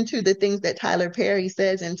listen to the things that Tyler Perry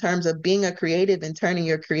says in terms of being a creative and turning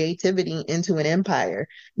your creativity into an empire.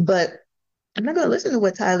 But I'm not going to listen to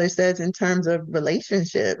what Tyler says in terms of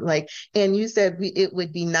relationship. And you said it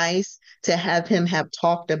would be nice to have him have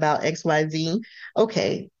talked about XYZ.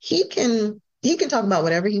 Okay, he can talk about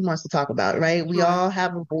whatever he wants to talk about, right? We all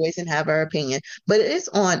have a voice and have our opinion, but it's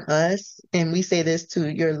on us. And we say this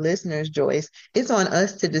to your listeners, Joyce, it's on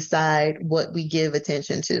us to decide what we give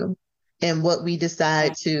attention to and what we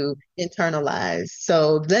decide to internalize.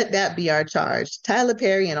 So let that be our charge. Tyler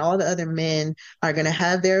Perry and all the other men are going to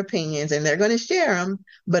have their opinions and they're going to share them,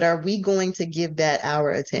 but are we going to give that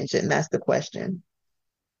our attention? That's the question.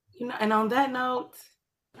 And on that note,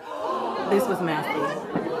 this was messy.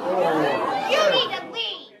 You need to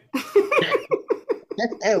leave.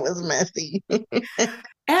 It was messy.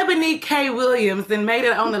 Ebony K. Williams then made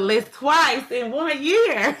it on the list twice in 1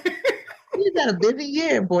 year. She's had a busy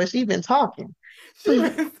year, boy. She's been talking. She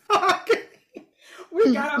was talking.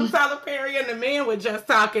 We got on Tyler Perry and the men were just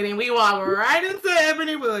talking, and we walked right into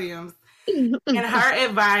Ebony Williams and her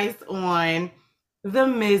advice on the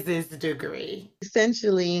Mrs. degree.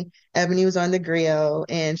 Essentially, Ebony was on the grill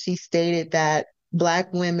and she stated that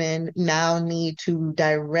Black women now need to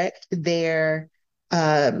direct their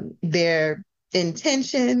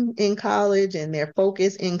intention in college and their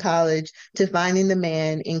focus in college to finding the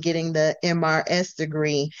man and getting the MRS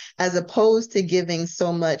degree, as opposed to giving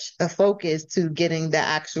so much a focus to getting the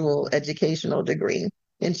actual educational degree.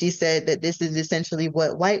 And she said that this is essentially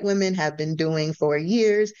what white women have been doing for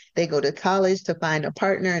years. They go to college to find a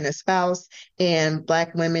partner and a spouse, and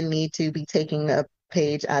Black women need to be taking a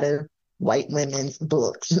page out of white women's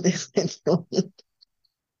books, essentially,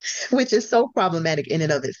 which is so problematic in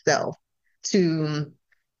and of itself, to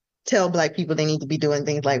tell Black people they need to be doing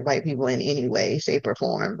things like white people in any way, shape, or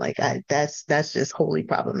form. Like that's just wholly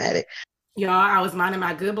problematic. Y'all, I was minding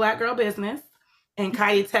my good Black girl business, and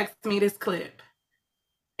Kylie texted me this clip.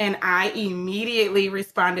 And I immediately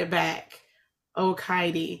responded back, "Oh,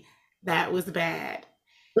 Kylie, that was bad."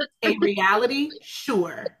 In reality,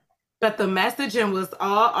 sure. But the messaging was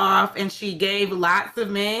all off, and she gave lots of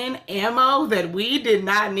men ammo that we did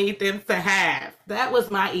not need them to have. That was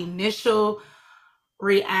my initial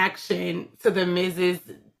reaction to the Mrs.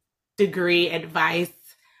 degree advice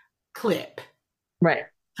clip. Right.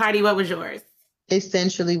 Heidi, what was yours?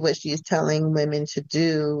 Essentially, what she's telling women to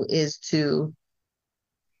do is to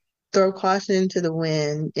throw caution to the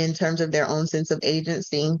wind in terms of their own sense of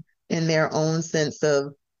agency and their own sense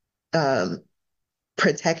of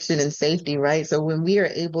protection and safety, right? So when we are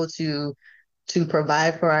able to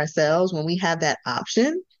provide for ourselves, when we have that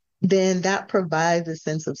option, then that provides a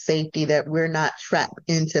sense of safety that we're not trapped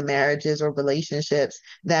into marriages or relationships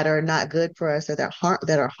that are not good for us or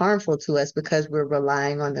that are harmful to us because we're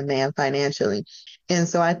relying on the man financially. And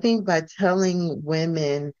so I think by telling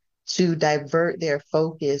women to divert their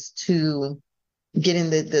focus to getting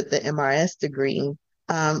the MRS degree,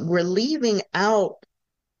 we're leaving out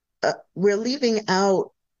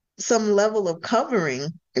some level of covering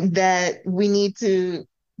that we need to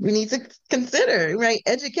consider, right?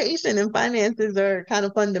 Education and finances are kind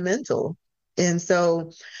of fundamental. And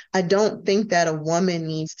so I don't think that a woman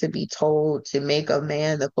needs to be told to make a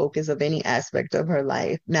man the focus of any aspect of her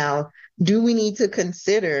life. Now, do we need to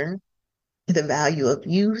consider the value of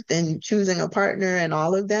youth and choosing a partner and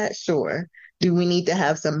all of that? Sure. Do we need to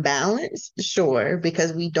have some balance? Sure,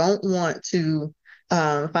 because we don't want to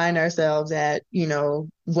find ourselves at,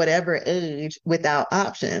 whatever age without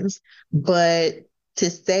options. But to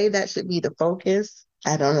say that should be the focus,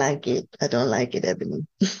 I don't like it. I don't like it, Ebony.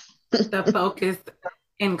 The focus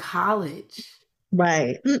in college.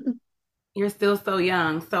 Right. You're still so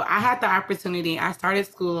young. So I had the opportunity. I started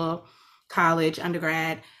school, college,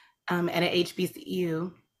 undergrad, at an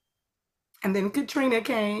HBCU. And then Katrina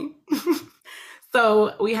came.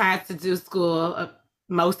 So we had to do school.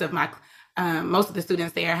 Most of the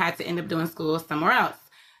students there had to end up doing school somewhere else.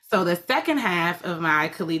 So the second half of my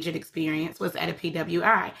collegiate experience was at a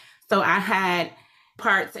PWI. So I had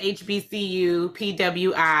parts HBCU,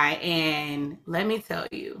 PWI, and let me tell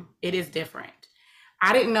you, it is different.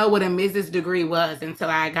 I didn't know what a Mrs. degree was until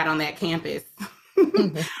I got on that campus,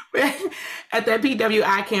 at that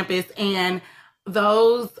PWI campus. And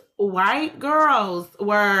those white girls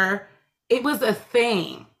it was a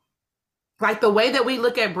thing. Like the way that we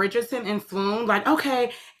look at Bridgerton and Swoon, like,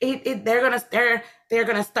 okay, they're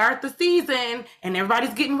gonna start the season and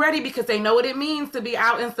everybody's getting ready because they know what it means to be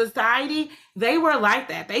out in society. They were like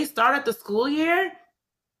that. They started the school year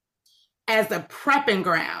as a prepping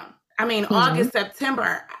ground. I mean, August,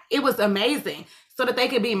 September, it was amazing, so that they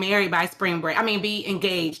could be married by spring break. I mean, be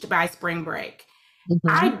engaged by spring break.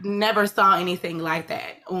 I never saw anything like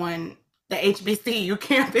that on the HBCU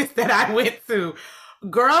campus that I went to.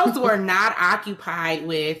 Girls were not occupied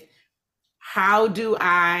with, how do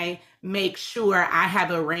I make sure I have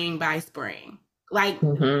a ring by spring? Like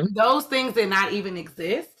those things did not even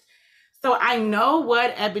exist. So I know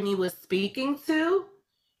what Ebony was speaking to,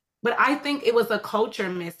 but I think it was a culture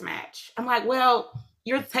mismatch. I'm like, well,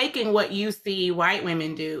 you're taking what you see white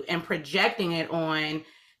women do and projecting it on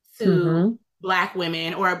to Black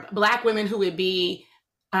women, or Black women who would be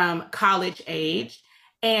college age,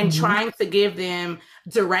 and trying to give them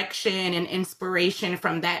direction and inspiration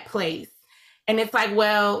from that place. And it's like,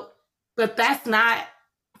 well, but that's not,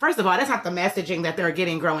 first of all, that's not the messaging that they're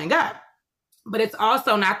getting growing up. But it's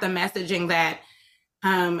also not the messaging that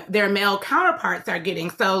their male counterparts are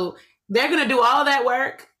getting. So they're going to do all that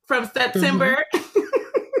work from September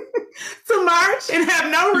to March and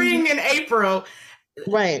have no ring in April.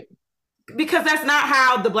 Right. because that's not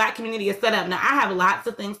how the Black community is set up. Now, I have lots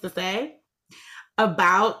of things to say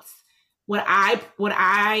about what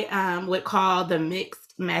I would call the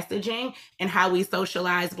mixed messaging and how we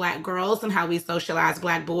socialize Black girls and how we socialize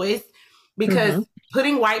Black boys, because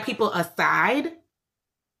putting white people aside,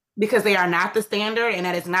 because they are not the standard and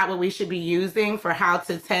that is not what we should be using for how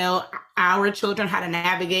to tell our children how to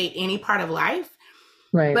navigate any part of life.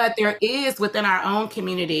 Right. But there is within our own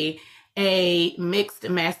community a mixed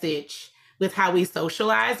message with how we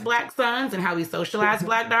socialize Black sons and how we socialize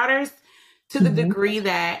Black daughters, to the degree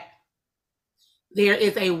that there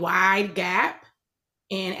is a wide gap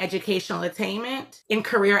in educational attainment, in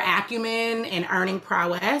career acumen and earning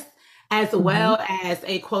prowess, as well as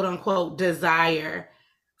a quote unquote desire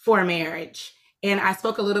for marriage. And I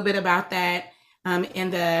spoke a little bit about that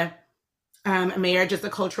in the Marriage is a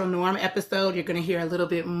Cultural Norm episode. You're going to hear a little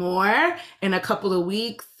bit more in a couple of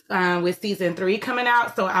weeks with season 3 coming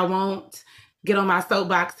out. So I won't get on my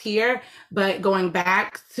soapbox here, but going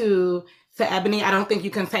back to Ebony, I don't think you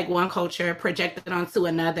can take one culture, project it onto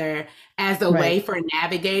another as a way for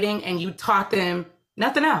navigating, and you taught them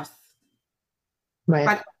nothing else. Right.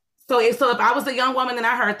 Like, so if I was a young woman and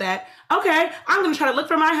I heard that, okay, I'm going to try to look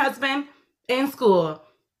for my husband in school.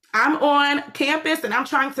 I'm on campus and I'm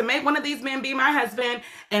trying to make one of these men be my husband,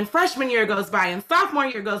 and freshman year goes by and sophomore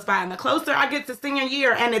year goes by, and the closer I get to senior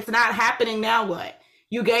year and it's not happening, now what?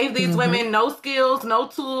 You gave these women no skills, no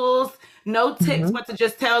tools, no tips, but to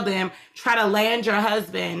just tell them, try to land your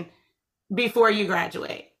husband before you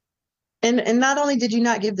graduate. And not only did you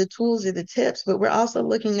not give the tools or the tips, but we're also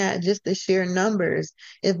looking at just the sheer numbers.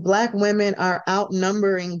 If Black women are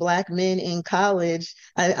outnumbering Black men in college,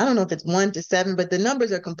 I don't know if it's 1 to 7, but the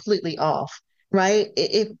numbers are completely off, right?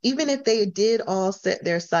 Even if they did all set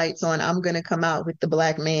their sights on, I'm going to come out with the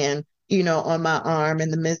Black man, on my arm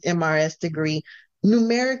and the MRS degree,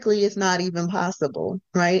 numerically it's not even possible,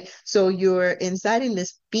 right? So you're inciting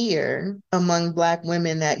this fear among Black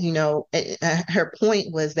women that, her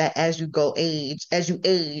point was that as you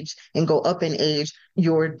age and go up in age,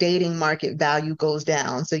 your dating market value goes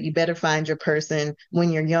down. So you better find your person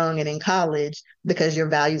when you're young and in college, because your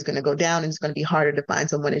value is going to go down and it's going to be harder to find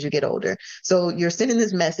someone as you get older. So you're sending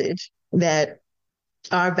this message that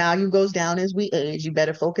our value goes down as we age. You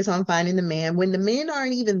better focus on finding the man, when the men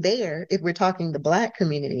aren't even there. If we're talking the Black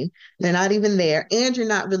community, they're not even there. And you're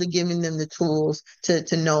not really giving them the tools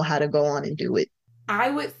to know how to go on and do it. I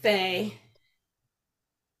would say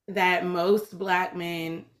that most Black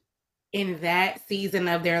men in that season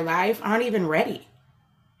of their life aren't even ready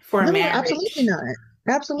for marriage. Absolutely not.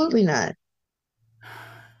 Absolutely not.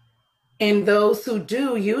 And those who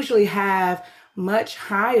do usually have much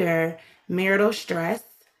higher marital stress.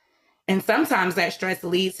 And sometimes that stress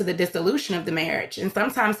leads to the dissolution of the marriage. And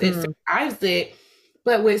sometimes it survives it,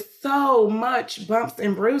 but with so much bumps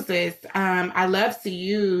and bruises. I love to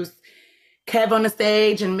use Kev on the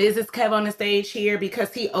stage and Mrs. Kev on the stage here,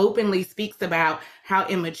 because he openly speaks about how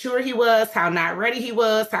immature he was, how not ready he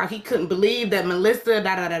was, how he couldn't believe that Melissa,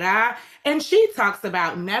 da-da-da-da. And she talks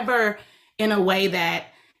about, never in a way that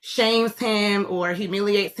shames him or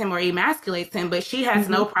humiliates him or emasculates him, but she has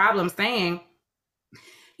no problem saying,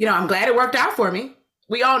 I'm glad it worked out for me.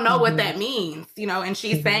 We all know what that means, and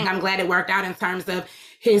she's saying, I'm glad it worked out in terms of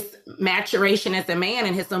his maturation as a man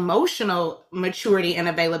and his emotional maturity and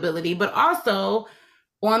availability, but also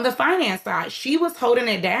on the finance side, she was holding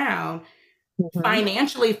it down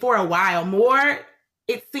financially for a while,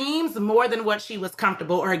 it seems more than what she was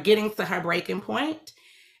comfortable or getting to her breaking point.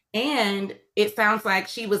 And it sounds like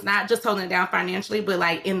she was not just holding it down financially, but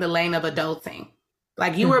like in the lane of adulting.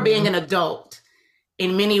 Like you were being an adult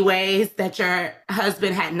in many ways that your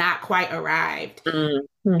husband had not quite arrived.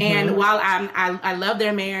 And while I love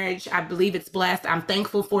their marriage, I believe it's blessed, I'm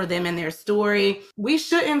thankful for them and their story, we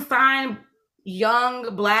shouldn't find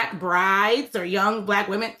young Black brides or young Black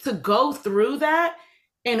women to go through that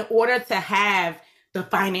in order to have the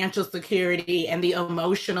financial security and the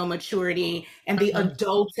emotional maturity and the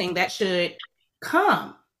adulting that should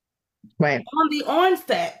come on the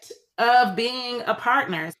onset of being a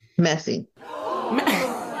partner. Messy. You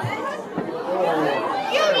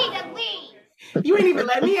need to leave. You ain't even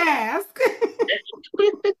let me ask.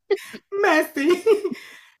 Messy.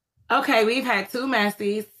 Okay, we've had 2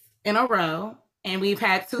 messies in a row, and we've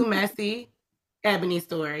had 2 messy Ebony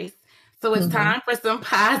stories. So it's time for some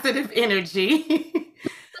positive energy.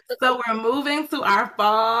 So we're moving to our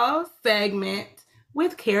fall segment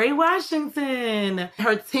with Kerry Washington,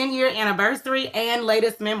 her 10-year anniversary and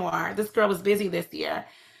latest memoir. This girl was busy this year.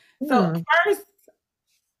 So first,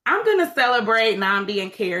 I'm going to celebrate Nnamdi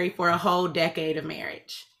and Kerry for a whole decade of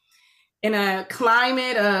marriage. In a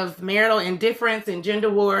climate of marital indifference and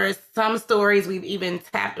gender wars, some stories we've even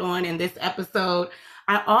tapped on in this episode,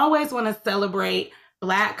 I always want to celebrate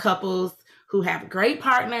Black couples who have great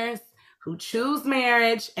partners, who choose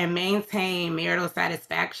marriage and maintain marital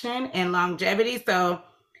satisfaction and longevity. So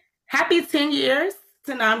happy 10 years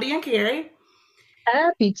to Nnamdi and Carrie.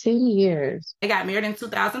 Happy 10 years. They got married in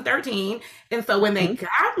 2013. And so when they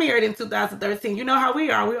got married in 2013, you know how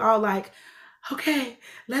we are. We're all like, okay,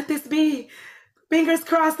 let this be. Fingers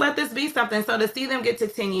crossed, let this be something. So to see them get to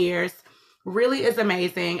 10 years really is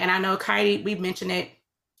amazing. And I know, Kylie, we've mentioned it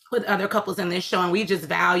with other couples in this show, and we just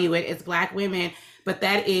value it as Black women. But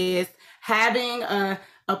that is having a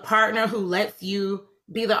partner who lets you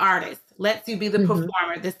be the artist, lets you be the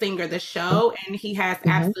performer, the singer, the show. And he has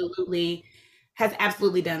absolutely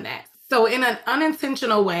done that. So in an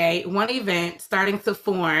unintentional way, one event starting to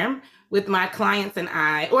form with my clients and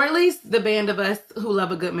I, or at least the band of us who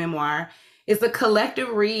love a good memoir, is a collective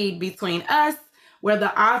read between us where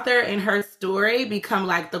the author and her story become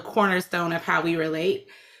like the cornerstone of how we relate.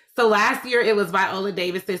 So last year it was Viola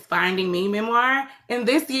Davis's Finding Me memoir, and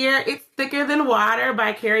this year it's Thicker Than Water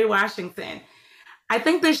by Kerry Washington. I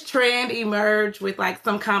think this trend emerged with like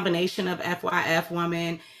some combination of FYF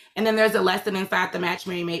woman, and then there's a lesson inside the Match,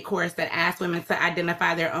 Marry, Mate course that asks women to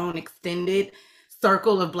identify their own extended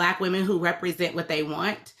circle of Black women who represent what they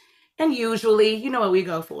want. And usually, you know what we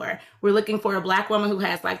go for. We're looking for a Black woman who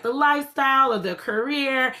has like the lifestyle or the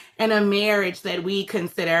career and a marriage that we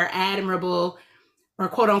consider admirable, or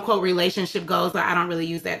quote unquote relationship goals, but I don't really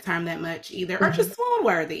use that term that much either, or just swoon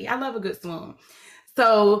worthy. I love a good swoon.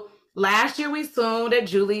 So last year we swooned at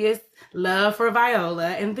Julia's love for Viola,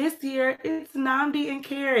 and this year it's Nnamdi and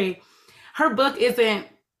Carrie. Her book isn't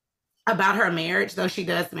about her marriage, though she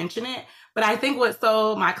does mention it. But I think what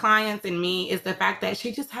sold my clients and me is the fact that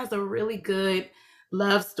she just has a really good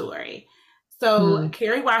love story. So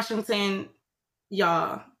Kerry Washington,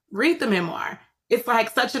 y'all, read the memoir. It's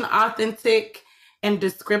like such an authentic and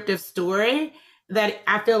descriptive story that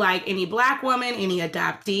I feel like any Black woman, any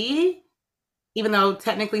adoptee, even though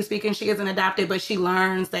technically speaking she isn't adopted, but she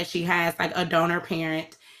learns that she has like a donor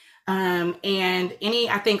parent. And any,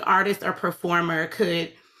 I think, artist or performer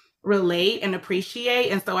could relate and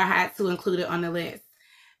appreciate. And so I had to include it on the list.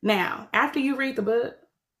 Now, after you read the book,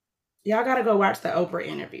 y'all got to go watch the Oprah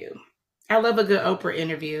interview. I love a good Oprah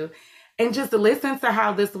interview. And just listen to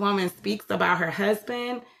how this woman speaks about her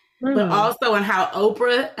husband, but also in how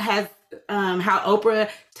Oprah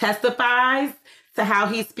testifies to how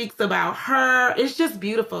he speaks about her. It's just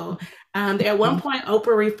beautiful. At one point,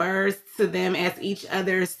 Oprah refers to them as each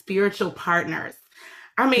other's spiritual partners.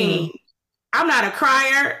 I mean, I'm not a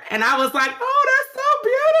crier, and I was like, oh, that's so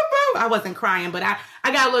beautiful. I wasn't crying, but I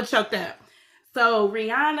got a little choked up. So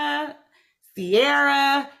Rihanna,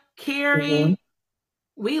 Ciara, Carrie,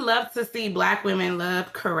 we love to see Black women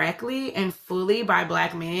loved correctly and fully by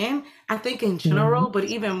Black men, I think in general, but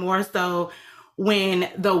even more so when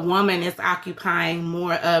the woman is occupying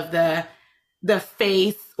more of the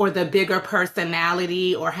face or the bigger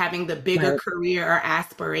personality or having the bigger career or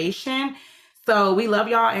aspiration. So we love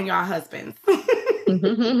y'all and y'all husbands.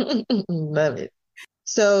 Love it.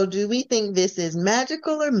 So do we think this is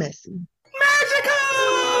magical or messy?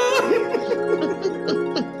 Magical!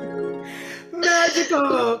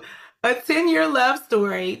 Magical. A 10-year love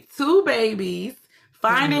story, 2 babies,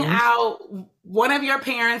 finding out one of your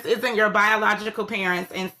parents isn't your biological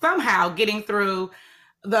parents, and somehow getting through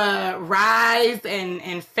the rise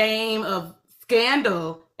and fame of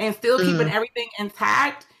Scandal and still keeping everything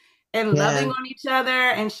intact and loving on each other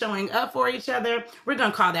and showing up for each other. We're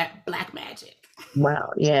going to call that Black magic.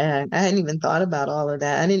 Wow. Yeah. I hadn't even thought about all of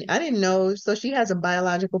that. I didn't know. So she has a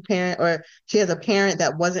biological parent, or she has a parent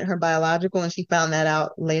that wasn't her biological, and she found that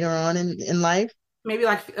out later on in life. Maybe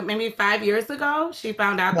 5 years ago, she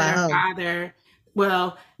found out that her father,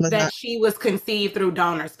 she was conceived through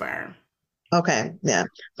donor sperm. Okay. Yeah.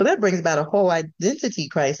 So that brings about a whole identity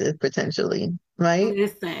crisis potentially, right?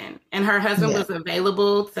 Listen, and her husband was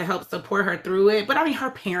available to help support her through it. But I mean,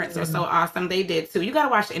 her parents are so awesome. They did too. You got to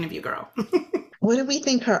watch the interview, girl. What do we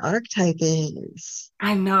think her archetype is?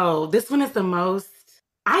 I know. This one is the most,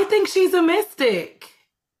 I think she's a mystic.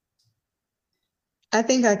 I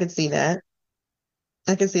think I could see that.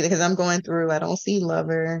 I can see that because I'm going through, I don't see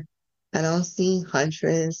lover. I don't see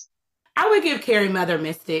huntress. I would give Carrie Mother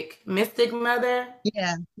mystic. Mystic mother?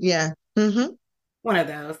 Yeah. Yeah. One of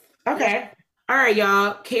those. Okay. All right,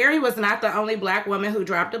 y'all. Carrie was not the only Black woman who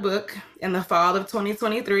dropped a book in the fall of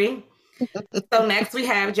 2023. So next we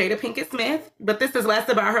have Jada Pinkett Smith, but this is less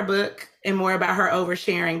about her book and more about her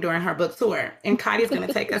oversharing during her book tour. And Kadi's going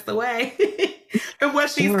to take us away in what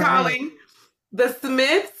she's Right. calling the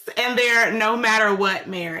Smiths and their no matter what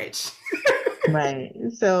marriage. Right.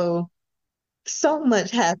 So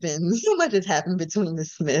much happens. So much has happened between the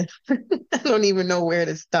Smiths. I don't even know where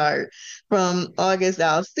to start. From August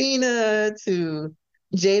Alsina to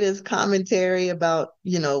Jada's commentary about,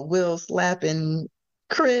 Will slapping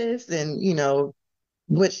Chris and,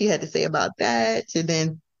 what she had to say about that, to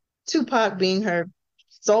then Tupac being her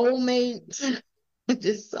soulmate,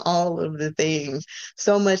 just all of the things.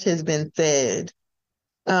 So much has been said.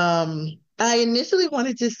 I initially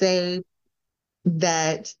wanted to say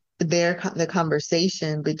that the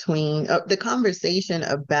conversation between the conversation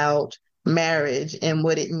about marriage and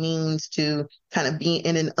what it means to kind of be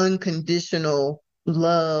in an unconditional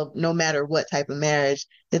love, no matter what type of marriage,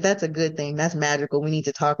 that's a good thing. That's magical. We need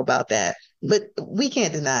to talk about that. But we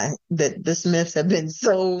can't deny that the Smiths have been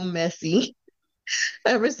so messy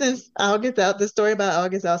ever since the story about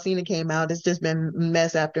August Alsina came out. It's just been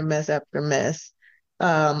mess after mess after mess.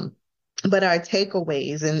 Um, but our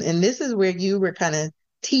takeaways, and this is where you were kind of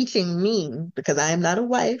teaching me, because I am not a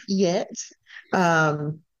wife yet.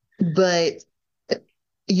 Um, but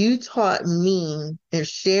you taught me and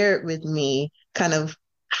shared with me kind of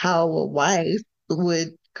how a wife would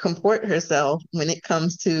comport herself when it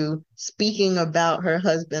comes to speaking about her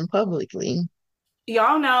husband publicly.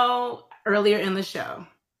 Y'all know earlier in the show,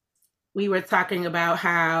 we were talking about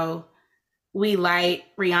how we like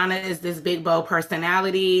Rihanna is this big, bold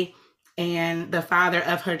personality, and the father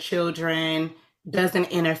of her children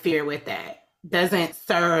doesn't interfere with that, doesn't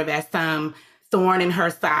serve as some thorn in her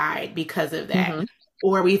side because of that. Mhm.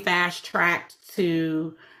 Or we fast tracked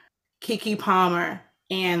to Keke Palmer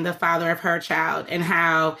and the father of her child, and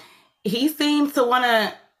how he seems to want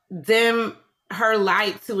to dim her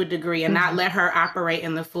light to a degree and not let her operate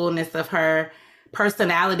in the fullness of her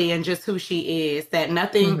personality and just who she is. That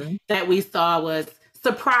nothing that we saw was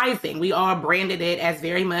surprising. We all branded it as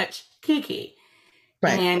very much Keke.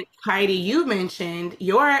 Right. And Heidi, you mentioned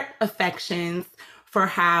your affections for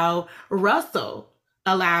how Russell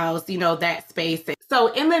allows, that space.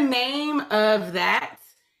 So in the name of that,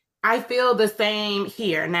 I feel the same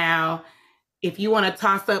here. Now, if you want to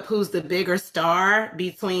toss up who's the bigger star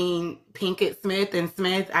between Pinkett Smith and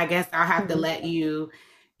Smith, I guess I'll have to let you,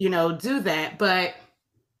 do that. But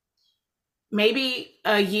maybe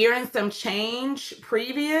a year and some change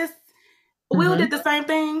previous, Will did the same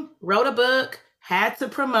thing, wrote a book, had to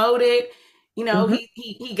promote it.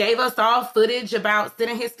 He gave us all footage about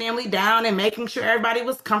sitting his family down and making sure everybody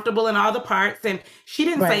was comfortable in all the parts. And she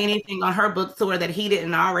didn't say anything on her book tour that he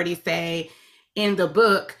didn't already say in the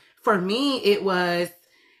book. For me, it was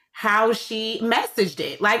how she messaged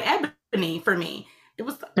it. Like Ebony, for me, it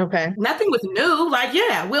was nothing was new. Like,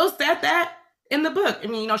 yeah, Will said that in the book. I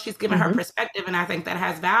mean, she's given her perspective, and I think that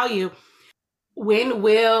has value. When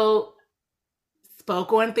Will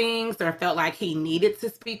spoke on things or felt like he needed to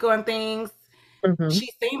speak on things,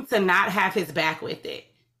 she seemed to not have his back with it.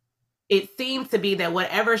 It seemed to be that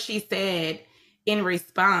whatever she said in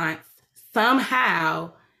response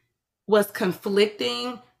somehow was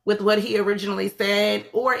conflicting with what he originally said,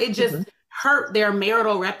 or it just hurt their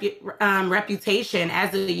marital reputation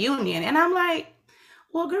as a union. And I'm like,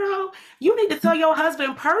 well, girl, you need to tell your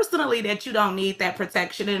husband personally that you don't need that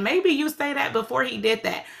protection. And maybe you say that before he did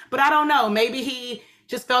that. But I don't know. Maybe he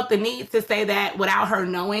just felt the need to say that without her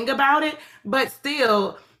knowing about it. But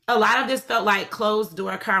still, a lot of this felt like closed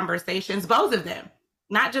door conversations, both of them,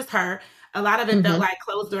 not just her. A lot of it felt like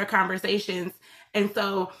closed door conversations. And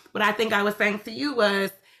so what I think I was saying to you was,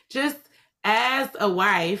 just as a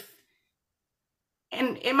wife,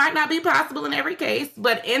 and it might not be possible in every case,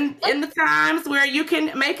 but in the times where you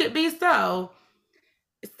can make it be so,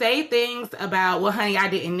 say things about, well, honey, I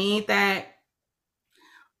didn't need that,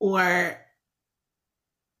 or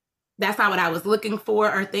that's not what I was looking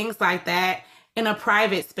for, or things like that in a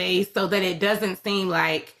private space, so that it doesn't seem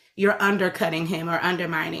like you're undercutting him or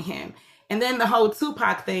undermining him. And then the whole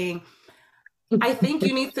Tupac thing, I think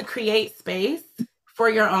you need to create space for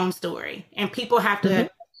your own story, and people have to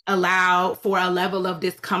allow for a level of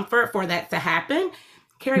discomfort for that to happen.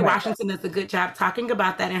 Kerry Washington does a good job talking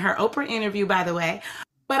about that in her Oprah interview, by the way.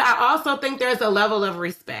 But I also think there's a level of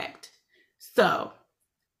respect. So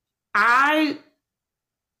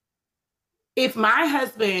if my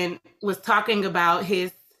husband was talking about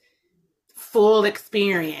his full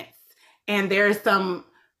experience and there's some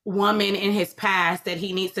woman in his past that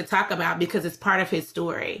he needs to talk about because it's part of his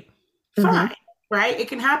story, fine, right? It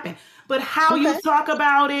can happen. But how you talk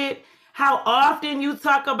about it, how often you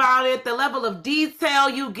talk about it, the level of detail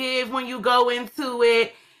you give when you go into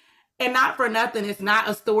it. And not for nothing, it's not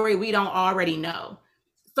a story we don't already know.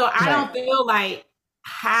 So I don't feel like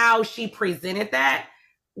how she presented that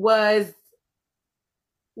was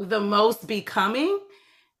the most becoming,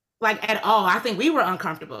 like at all. I think we were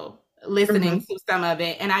uncomfortable listening to some of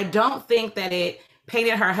it. And I don't think that it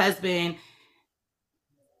painted her husband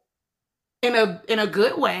in a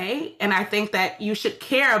good way. And I think that you should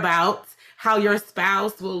care about how your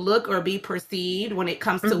spouse will look or be perceived when it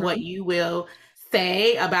comes to what you will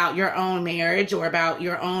say about your own marriage or about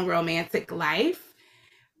your own romantic life.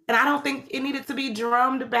 And I don't think it needed to be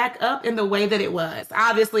drummed back up in the way that it was.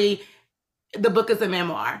 Obviously, the book is a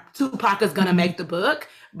memoir. Tupac is going to make the book,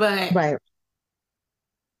 but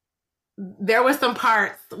there were some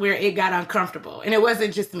parts where it got uncomfortable. And it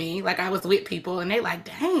wasn't just me. Like, I was with people and they like,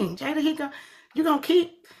 dang, Jada, you gonna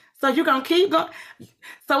keep going.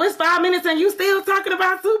 So it's 5 minutes and you still talking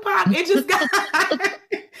about Tupac. It just got,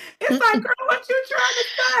 it's like, girl, what you trying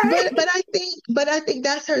to say? But I think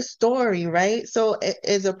that's her story, right? So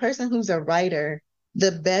as a person who's a writer,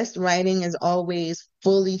 the best writing is always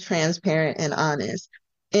fully transparent and honest.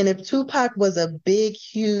 And if Tupac was a big,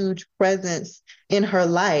 huge presence in her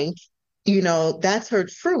life, that's her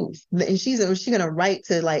truth. And she's going to write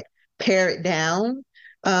to like pare it down.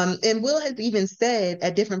 And Will has even said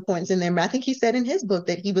at different points in there, I think he said in his book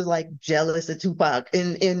that he was like jealous of Tupac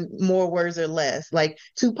in more words or less. Like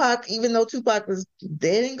Tupac, even though Tupac was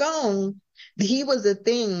dead and gone, he was a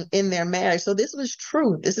thing in their marriage. So this was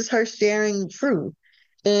truth. This is her sharing truth.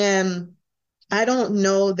 And I don't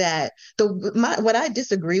know that what I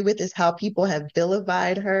disagree with is how people have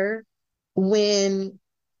vilified her when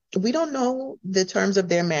we don't know the terms of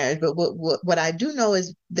their marriage, but what I do know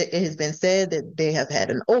is that it has been said that they have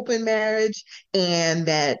had an open marriage and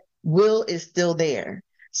that Will is still there.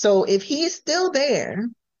 So if he's still there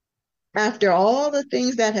after all the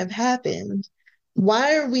things that have happened,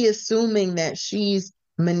 why are we assuming that she's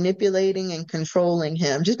manipulating and controlling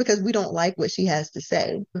him just because we don't like what she has to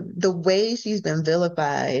say? The way she's been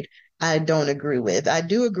vilified, I don't agree with. I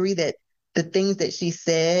do agree that the things that she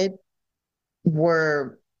said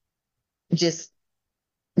were just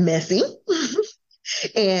messy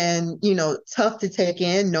and, tough to take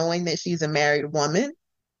in knowing that she's a married woman.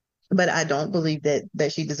 But I don't believe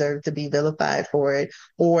that she deserves to be vilified for it,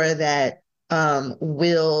 or that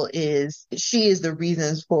she is the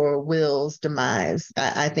reasons for Will's demise.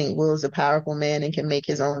 I think Will's a powerful man and can make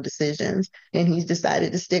his own decisions. And he's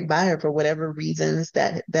decided to stick by her for whatever reasons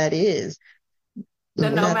that is. No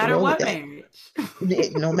matter what marriage.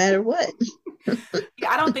 No matter what.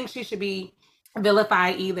 I don't think she should be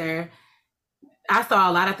vilified either. I saw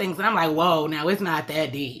a lot of things and I'm like, whoa, now it's not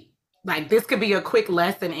that deep. Like, this could be a quick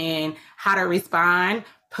lesson in how to respond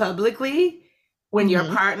publicly when your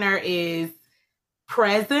partner is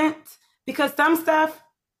present. Because some stuff,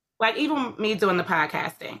 like even me doing the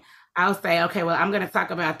podcasting, I'll say, okay, well, I'm going to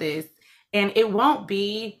talk about this. And it won't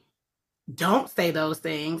be, don't say those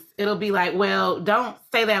things. It'll be like, well, don't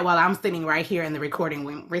say that while I'm sitting right here in the recording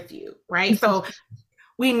room with you, right? So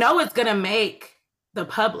we know it's going to make the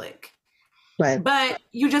public, right? But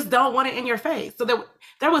you just don't want it in your face. So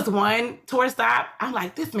there was one tour stop. I'm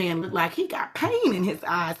like, this man looked like he got pain in his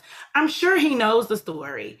eyes. I'm sure he knows the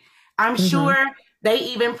story. I'm sure they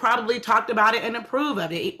even probably talked about it and approved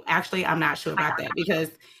of it. Actually, I'm not sure about that because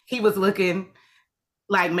he was looking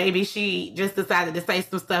like maybe she just decided to say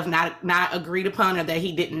some stuff not agreed upon or that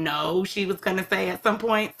he didn't know she was going to say at some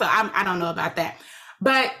point. So I don't know about that.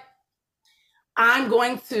 But I'm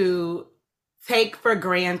going to take for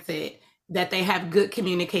granted that they have good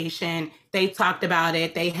communication. They talked about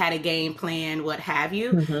it. They had a game plan, what have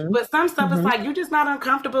you. But some stuff is like, you're just not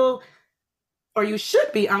uncomfortable, or you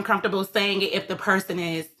should be uncomfortable saying it if the person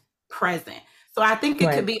is present. So I think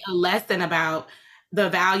it could be a lesson about the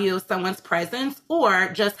value of someone's presence or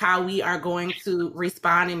just how we are going to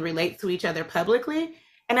respond and relate to each other publicly.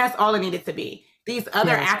 And that's all it needed to be. These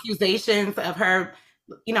other accusations of her,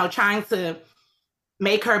 trying to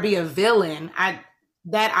make her be a villain, I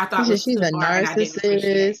thought was she's a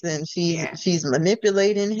narcissist and she's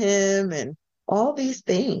manipulating him and all these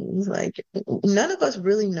things. Like, none of us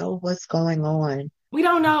really know what's going on. We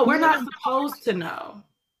don't know. We're not supposed to know.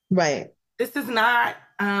 Right. This is not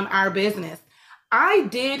our business. I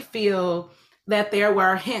did feel that there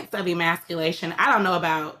were hints of emasculation. I don't know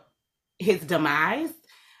about his demise,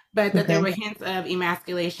 but that there were hints of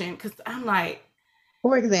emasculation, because I'm like,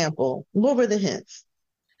 for example, what were the hints?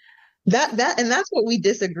 And that's what we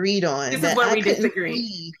disagreed on. This is what we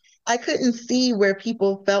disagreed. I couldn't see where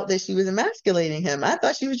people felt that she was emasculating him. I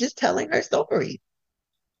thought she was just telling her story.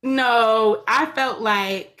 No, I felt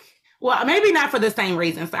like, well, maybe not for the same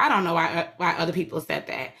reasons. So I don't know why other people said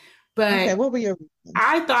that, Okay, but what were your reasons?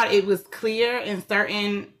 I thought it was clear in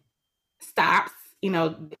certain stops. You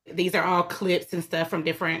know, these are all clips and stuff from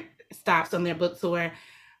different stops on their book tour.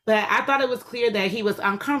 But I thought it was clear that he was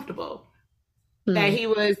uncomfortable, that Hmm. he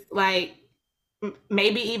was like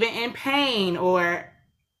maybe even in pain or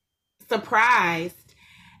surprised.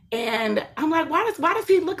 And I'm like, why does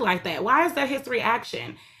he look like that? Why is that his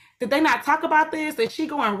reaction? Did they not talk about this? Is she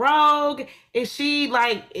going rogue? Is she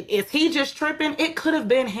like, is he just tripping? It could have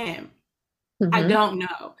been him. I Hmm. don't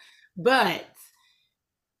know. But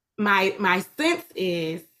my sense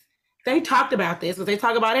is they talked about this, but they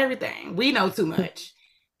talk about everything. We know too much.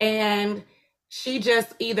 And she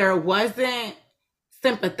just either wasn't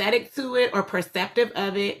sympathetic to it or perceptive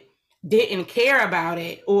of it, didn't care about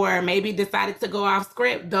it, or maybe decided to go off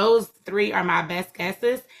script. Those three are my best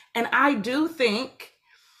guesses. And I do think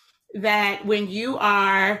that when you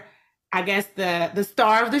are, I guess, the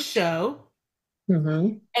star of the show,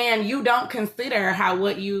 Hmm. and you don't consider how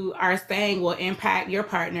what you are saying will impact your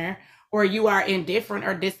partner, or you are indifferent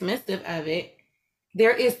or dismissive of it,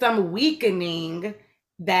 there is some weakening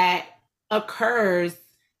that occurs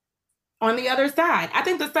on the other side. I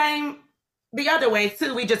think the same the other way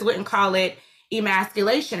too. We just wouldn't call it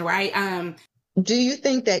emasculation, right? Do you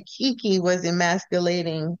think that Kiki was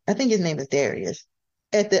emasculating? I think his name is Darius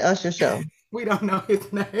at the Usher show. We don't know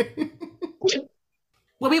his name.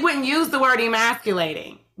 Well, we wouldn't use the word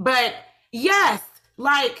emasculating, but yes,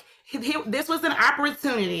 like this was an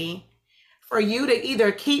opportunity for you to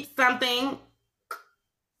either keep something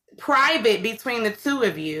private between the two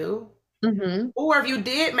of you, Hmm. or if you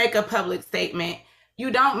did make a public statement,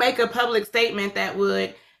 you don't make a public statement that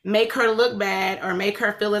would make her look bad or make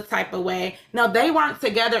her feel a type of way. No, they weren't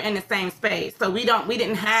together in the same space. So we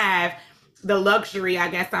didn't have the luxury, I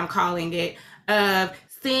guess I'm calling it, of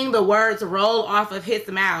seeing the words roll off of his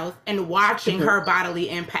mouth and watching Hmm. her bodily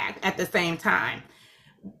impact at the same time.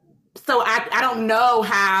 So I don't know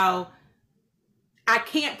how I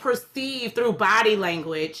can't perceive through body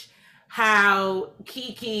language how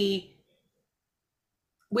Kiki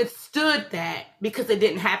withstood that because it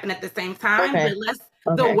didn't happen at the same time. Okay. But let's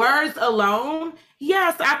the Okay. words alone,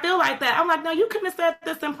 yes, I feel like that. I'm like, no, you couldn't have said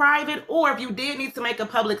this in private, or if you did need to make a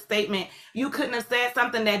public statement, you couldn't have said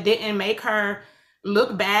something that didn't make her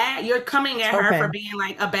look bad. You're coming at her Okay. for being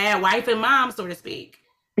like a bad wife and mom, so to speak.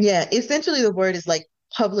 Yeah. Essentially, the word is like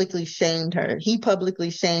publicly shamed her. He publicly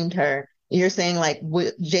shamed her. You're saying like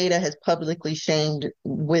Jada has publicly shamed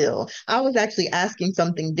Will. I was actually asking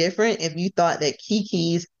something different. If you thought that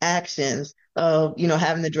Kiki's actions of,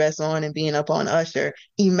 having the dress on and being up on Usher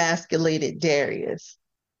emasculated Darius.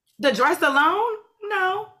 The dress alone,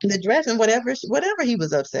 no. The dress and whatever he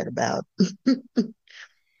was upset about.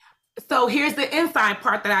 So here's the inside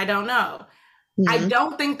part that I don't know. I Hmm.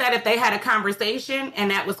 don't think that if they had a conversation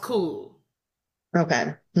and that was cool,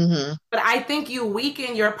 Okay. Hmm. but I think you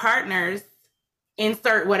weaken your partners,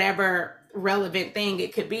 insert whatever relevant thing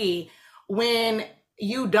it could be, when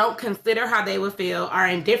you don't consider how they would feel, are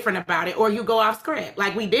indifferent about it, or you go off script.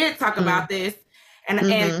 Like we did talk about this, and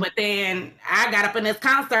Hmm. but then I got up in this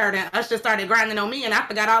concert and Usher started grinding on me, and I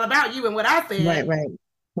forgot all about you and what I Right, said. right,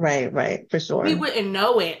 right, right, for We sure. wouldn't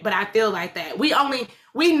know it, but I feel like that. We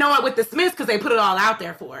know it with the Smiths because they put it all out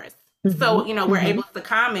there for us. Hmm. So, we're Hmm. able to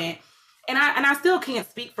comment. And I still can't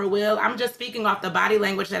speak for Will. I'm just speaking off the body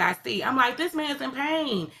language that I see. I'm like, this man's in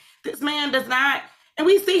pain. This man does not, and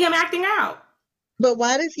we see him acting out. But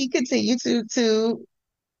why does he continue to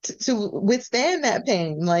withstand that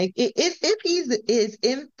pain? Like if he's is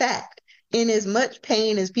in fact in as much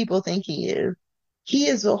pain as people think he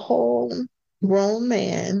is a whole grown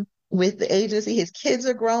man with the agency. His kids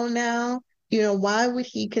are grown now. Why would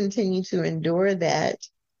he continue to endure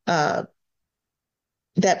uh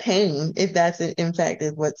that pain if that's in fact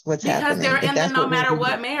is what's Because happening, they're if in the that's no what we're matter reading?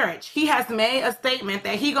 what marriage. He has made a statement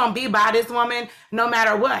that he gonna be by this woman no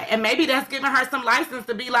matter what. And maybe that's giving her some license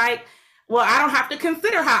to be like, well, I don't have to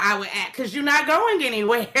consider how I would act because you're not going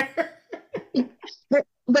anywhere.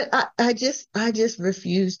 But I just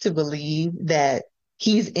refuse to believe that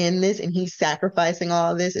he's in this and he's sacrificing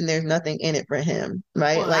all this and there's nothing in it for him,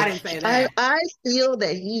 right? Well, I Like didn't say I that. I feel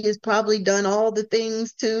that he has probably done all the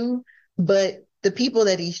things too, but the people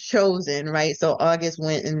that he's chosen, right? So August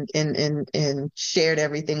went and shared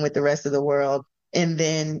everything with the rest of the world. And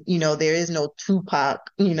then, there is no Tupac,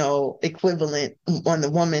 equivalent on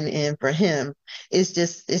the woman end for him. It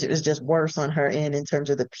was just worse on her end in terms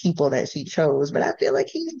of the people that she chose. But I feel like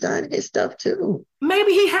he's done his stuff too.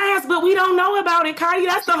 Maybe he has, but we don't know about it, Cardi.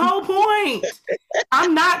 That's the whole point.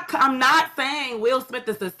 I'm not saying Will Smith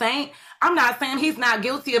is a saint. I'm not saying he's not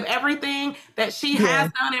guilty of everything that she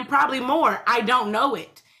has done and probably more. I don't know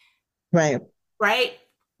it. Right. Right?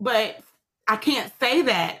 But I can't say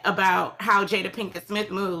that about how Jada Pinkett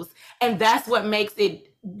Smith moves. And that's what makes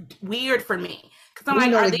it weird for me. Because I'm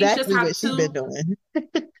like, are exactly these just what she's been doing?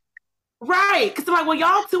 Right. Because I'm like, well,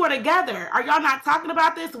 y'all two are together. Are y'all not talking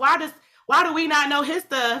about this? Why do we not know his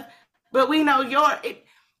stuff, but we know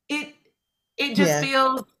it just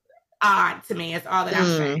feels odd to me. It's all that I'm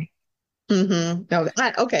saying.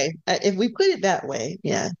 Mm-hmm. Okay. If we put it that way,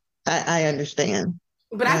 yeah, I understand.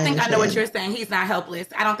 But I think I know what you're saying. He's not helpless.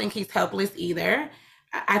 I don't think he's helpless either.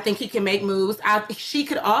 I think he can make moves. She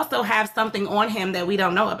could also have something on him that we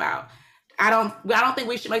don't know about. I don't think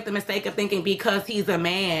we should make the mistake of thinking because he's a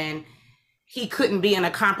man, he couldn't be in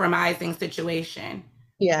a compromising situation.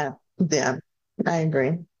 Yeah, I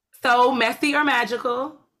agree. So messy or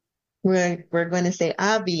magical? We're going to say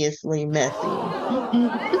obviously messy.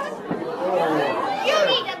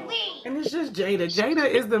 And it's just Jada. Jada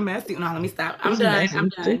is the messy. No, let me stop. I'm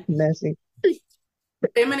done. Messy.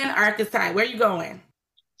 Feminine archetype. Where are you going?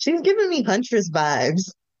 She's giving me Huntress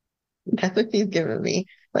vibes. That's what she's giving me.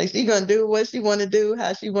 Like she's gonna do what she want to do,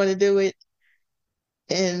 how she want to do it,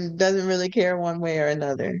 and doesn't really care one way or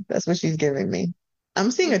another. That's what she's giving me. I'm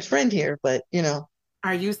seeing a trend here, but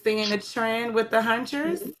Are you seeing a trend with the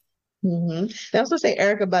Huntress? Mm-hmm. They also say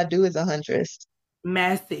Erykah Badu is a Huntress.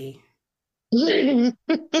 Messy. Is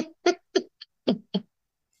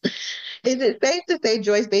it safe to say,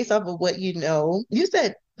 Joyce, based off of what you know, you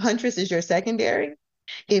said Huntress is your secondary?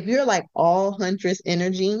 If you're like all Huntress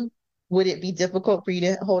energy, would it be difficult for you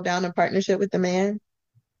to hold down a partnership with a man?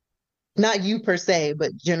 Not you per se,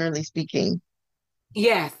 but generally speaking.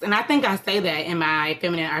 Yes, and I think I say that in my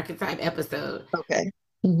feminine archetype episode. Okay.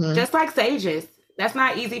 Mm-hmm. Just like sages. That's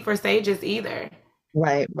not easy for sages either.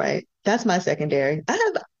 Right. That's my secondary. I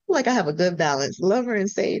have a good balance. Lover and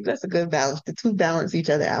sage, that's a good balance. The two balance each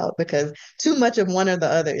other out because too much of one or the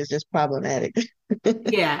other is just problematic.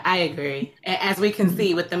 Yeah, I agree. As we can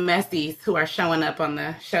see with the messies who are showing up on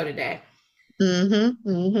the show today.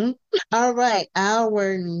 All right.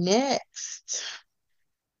 Our next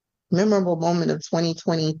memorable moment of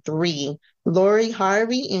 2023, Lori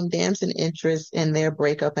Harvey and Damson Idris in their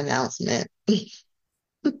breakup announcement.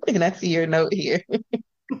 And I see your note here.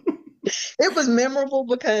 It was memorable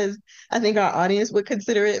because I think our audience would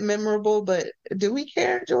consider it memorable, but do we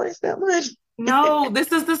care, Joyce, that much? No,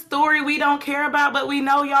 this is the story we don't care about, but we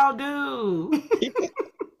know y'all do.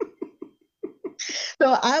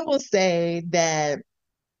 So I will say that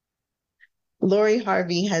Lori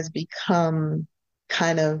Harvey has become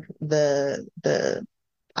kind of the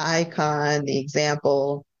icon, the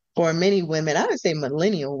example for many women. I would say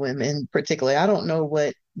millennial women particularly. I don't know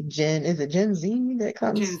what is it Gen Z that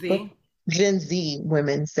comes? Gen Z. Gen Z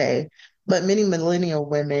women say, but many millennial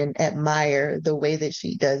women admire the way that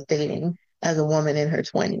she does dating as a woman in her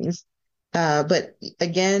 20s. But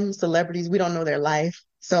again, celebrities, we don't know their life.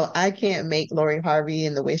 So I can't make Lori Harvey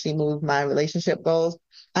and the way she moves my relationship goals.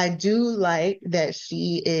 I do like that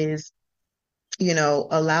she is,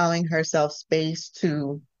 allowing herself space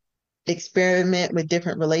to experiment with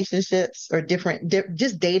different relationships or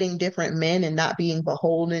just dating different men and not being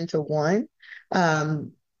beholden to one.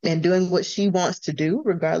 And doing what she wants to do,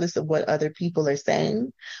 regardless of what other people are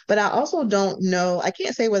saying. But I also don't know, I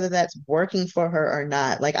can't say whether that's working for her or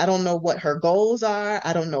not. Like, I don't know what her goals are.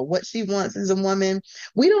 I don't know what she wants as a woman.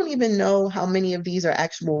 We don't even know how many of these are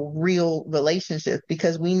actual real relationships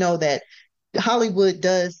because we know that Hollywood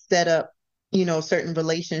does set up, certain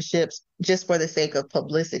relationships just for the sake of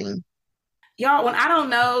publicity. Y'all, when I don't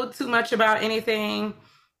know too much about anything,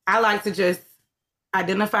 I like to just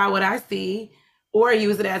identify what I see or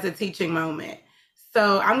use it as a teaching moment.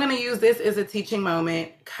 So I'm going to use this as a teaching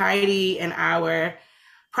moment. Heidi in our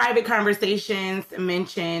private conversations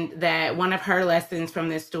mentioned that one of her lessons from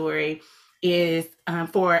this story is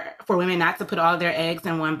for women not to put all their eggs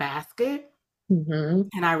in one basket. Mm-hmm.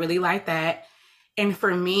 And I really like that. And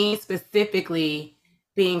for me specifically,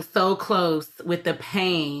 being so close with the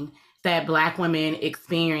pain that Black women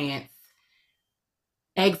experience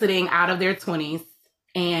exiting out of their 20s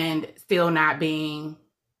and still not being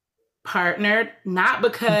partnered, not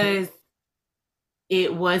because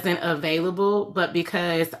it wasn't available, but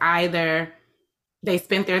because either they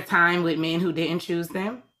spent their time with men who didn't choose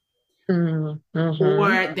them, Mm-hmm.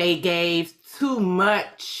 or they gave too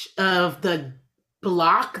much of the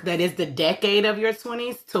block that is the decade of your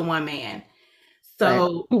 20s to one man. Right.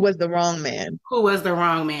 So Who was the wrong man? who was the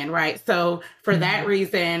wrong man, right? So for that Mhm.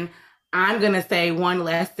 reason, I'm going to say one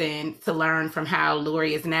lesson to learn from how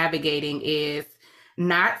Lori is navigating is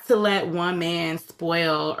not to let one man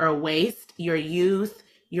spoil or waste your youth,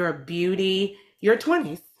 your beauty, your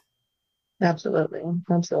 20s. Absolutely.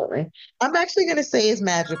 Absolutely. I'm actually going to say it's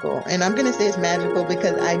magical. And I'm going to say it's magical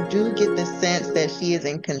because I do get the sense that she is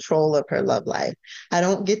in control of her love life. I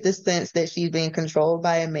don't get the sense that she's being controlled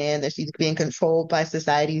by a man, that she's being controlled by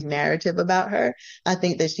society's narrative about her. I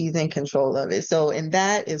think that she's in control of it. So, and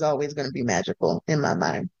that is always going to be magical in my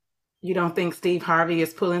mind. You don't think Steve Harvey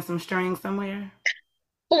is pulling some strings somewhere?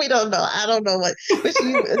 We don't know. I don't know what, but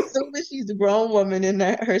she, assuming she's a grown woman and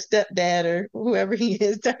her stepdad or whoever he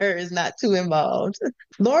is to her is not too involved.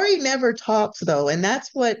 Lori never talks though, and that's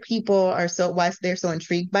what people are why they're so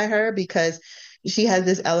intrigued by her because she has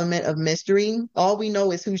this element of mystery. All we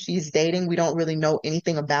know is who she's dating. We don't really know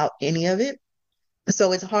anything about any of it.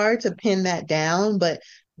 So it's hard to pin that down, but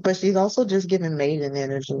she's also just giving maiden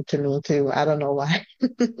energy to me too. I don't know why.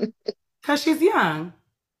 Because she's young.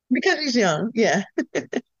 Because she's young. Yeah.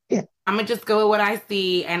 Yeah. I'm gonna just go with what I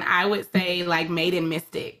see, and I would say like Maiden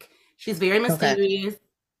Mystic. She's very Okay. mysterious.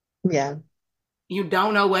 Yeah. You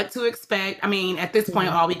don't know what to expect. I mean, at this point,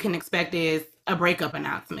 Mhm. all we can expect is a breakup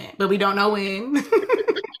announcement, but we don't know when.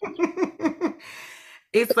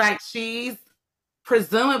 It's like she's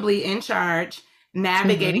presumably in charge,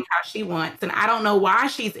 navigating Mhm. how she wants. And I don't know why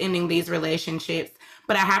she's ending these relationships,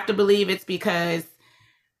 but I have to believe it's because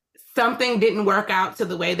something didn't work out to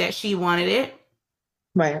the way that she wanted it,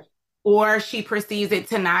 Right. or she perceives it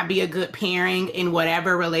to not be a good pairing in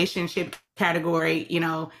whatever relationship category,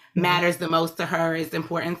 Mhm. matters the most to her, is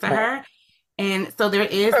important to Right. her. And so there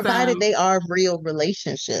is Provided some, they are real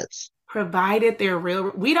relationships. provided they're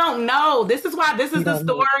real. We don't know. This is why this We is a don't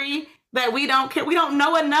know. story that we don't care. We don't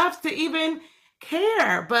know enough to even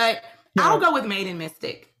care. But I'll Right. go with Maiden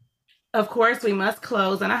Mystic. Of course, we must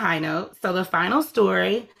close on a high note. So the final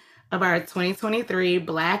story of our 2023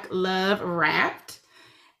 Black Love Wrapped,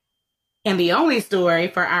 and the only story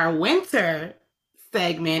for our winter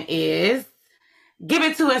segment is Give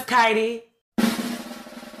It to Us, Katie.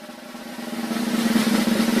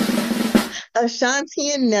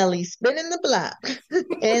 Ashanti and Nelly spinning the block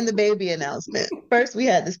and the baby announcement. First, we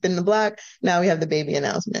had the spin the block. Now we have the baby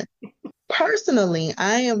announcement. Personally,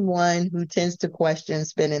 I am one who tends to question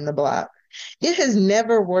spinning the block. It has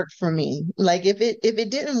never worked for me. Like if it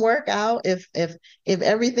didn't work out, if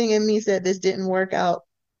everything in me said this didn't work out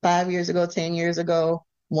 5 years ago, 10 years ago,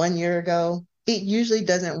 1 year ago, it usually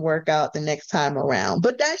doesn't work out the next time around.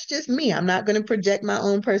 But that's just me. I'm not going to project my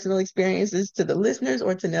own personal experiences to the listeners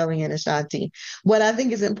or to Nelly and Ashanti. What I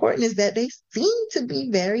think is important is that they seem to be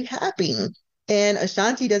very happy. And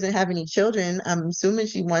Ashanti doesn't have any children. I'm assuming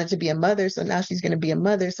she wanted to be a mother, so now she's going to be a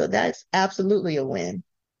mother. So that's absolutely a win.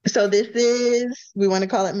 So this is, we want to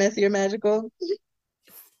call it messy or magical?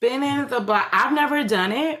 Spinning the block. I've never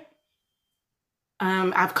done it.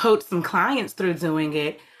 I've coached some clients through doing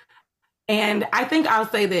it. And I think I'll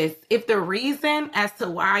say this, if the reason as to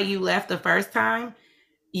why you left the first time,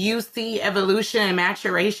 you see evolution and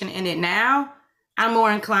maturation in it now, I'm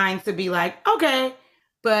more inclined to be like, okay,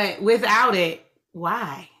 but without it,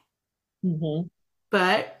 why? Mm-hmm.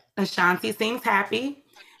 But Ashanti seems happy.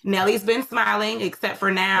 Nelly's been smiling, except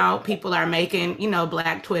for now, people are making,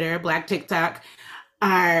 Black Twitter, Black TikTok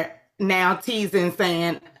are now teasing,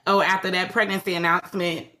 saying, oh, after that pregnancy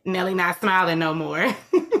announcement, Nelly not smiling no more.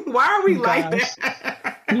 Why are we like Gosh.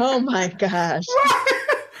 that? Oh my gosh.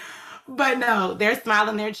 But no, they're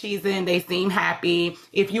smiling, they're cheesing, they seem happy.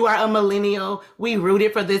 If you are a millennial, we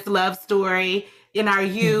rooted for this love story in our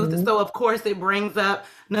youth. Mm-hmm. So, of course, it brings up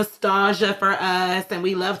nostalgia for us, and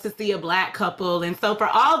we love to see a Black couple. And so, for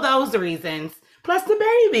all those reasons, plus the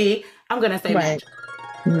baby, I'm going to say Right. magic.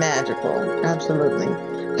 Magical. Absolutely.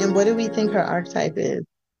 And what do we think her archetype is?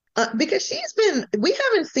 Because we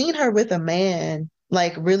haven't seen her with a man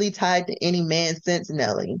like really tied to any man since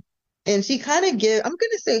Nelly. And she kind of I'm going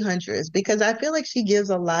to say Huntress because I feel like she gives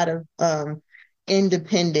a lot of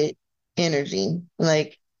independent energy.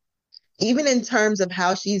 Like, even in terms of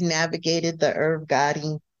how she's navigated the Irv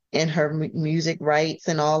Gotti and her music rights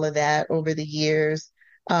and all of that over the years.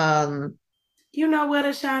 Um, You know what,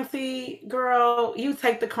 Ashanti, girl, you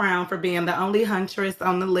take the crown for being the only huntress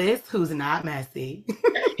on the list who's not messy.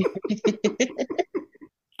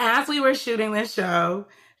 As we were shooting this show,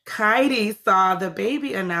 Heidi saw the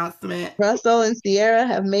baby announcement. Russell and Sierra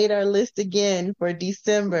have made our list again for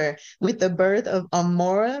December with the birth of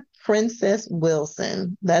Amora Princess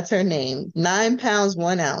Wilson. That's her name. 9 pounds,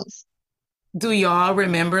 1 ounce. Do y'all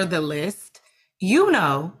remember the list? You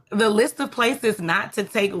know, the list of places not to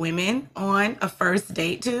take women on a first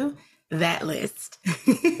date to. That list.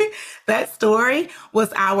 That story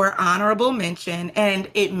was our honorable mention and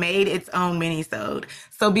it made its own mini-sode.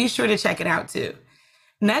 So be sure to check it out too.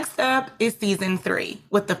 Next up is season 3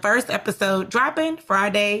 with the first episode dropping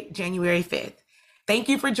Friday, January 5th. Thank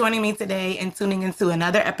you for joining me today and tuning into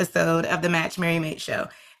another episode of the Match, Marry, Mate show.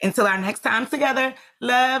 Until our next time together,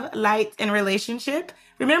 love, light, and relationship.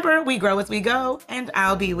 Remember, we grow as we go, and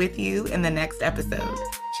I'll be with you in the next episode.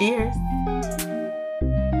 Cheers.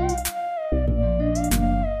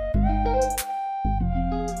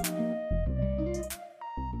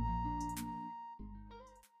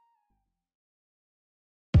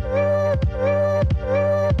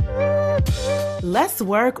 Let's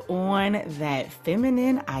work on that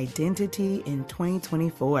feminine identity in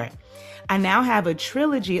 2024. I now have a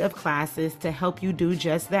trilogy of classes to help you do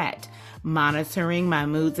just that. Monitoring my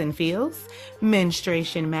moods and feels,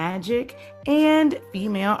 menstruation magic, and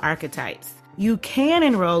female archetypes. You can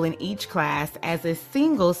enroll in each class as a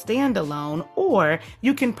single standalone, or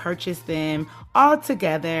you can purchase them all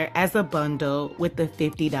together as a bundle with the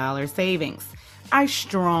 $50 savings. I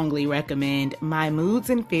strongly recommend My Moods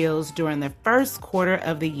and Feels during the first quarter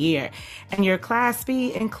of the year, and your class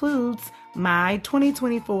fee includes my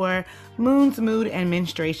 2024 Moon's Mood and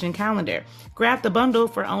Menstruation Calendar. Grab the bundle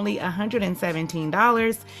for only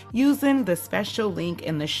 $117 using the special link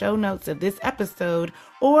in the show notes of this episode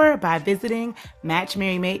or by visiting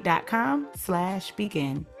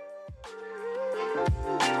matchmarrymate.com/begin.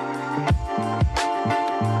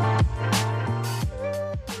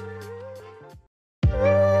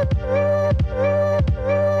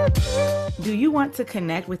 Do you want to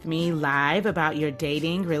connect with me live about your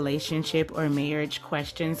dating, relationship, or marriage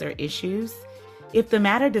questions or issues? If the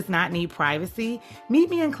matter does not need privacy, meet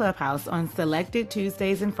me in Clubhouse on selected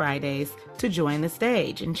Tuesdays and Fridays to join the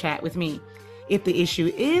stage and chat with me. If the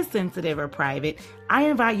issue is sensitive or private, I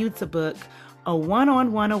invite you to book a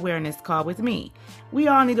one-on-one awareness call with me. We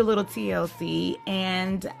all need a little TLC,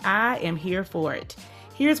 and I am here for it.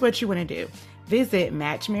 Here's what you want to do. Visit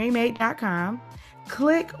matchmarrymate.com.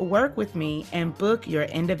 Click Work With Me and book your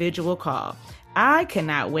individual call. I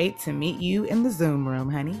cannot wait to meet you in the Zoom room,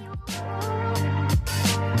 honey.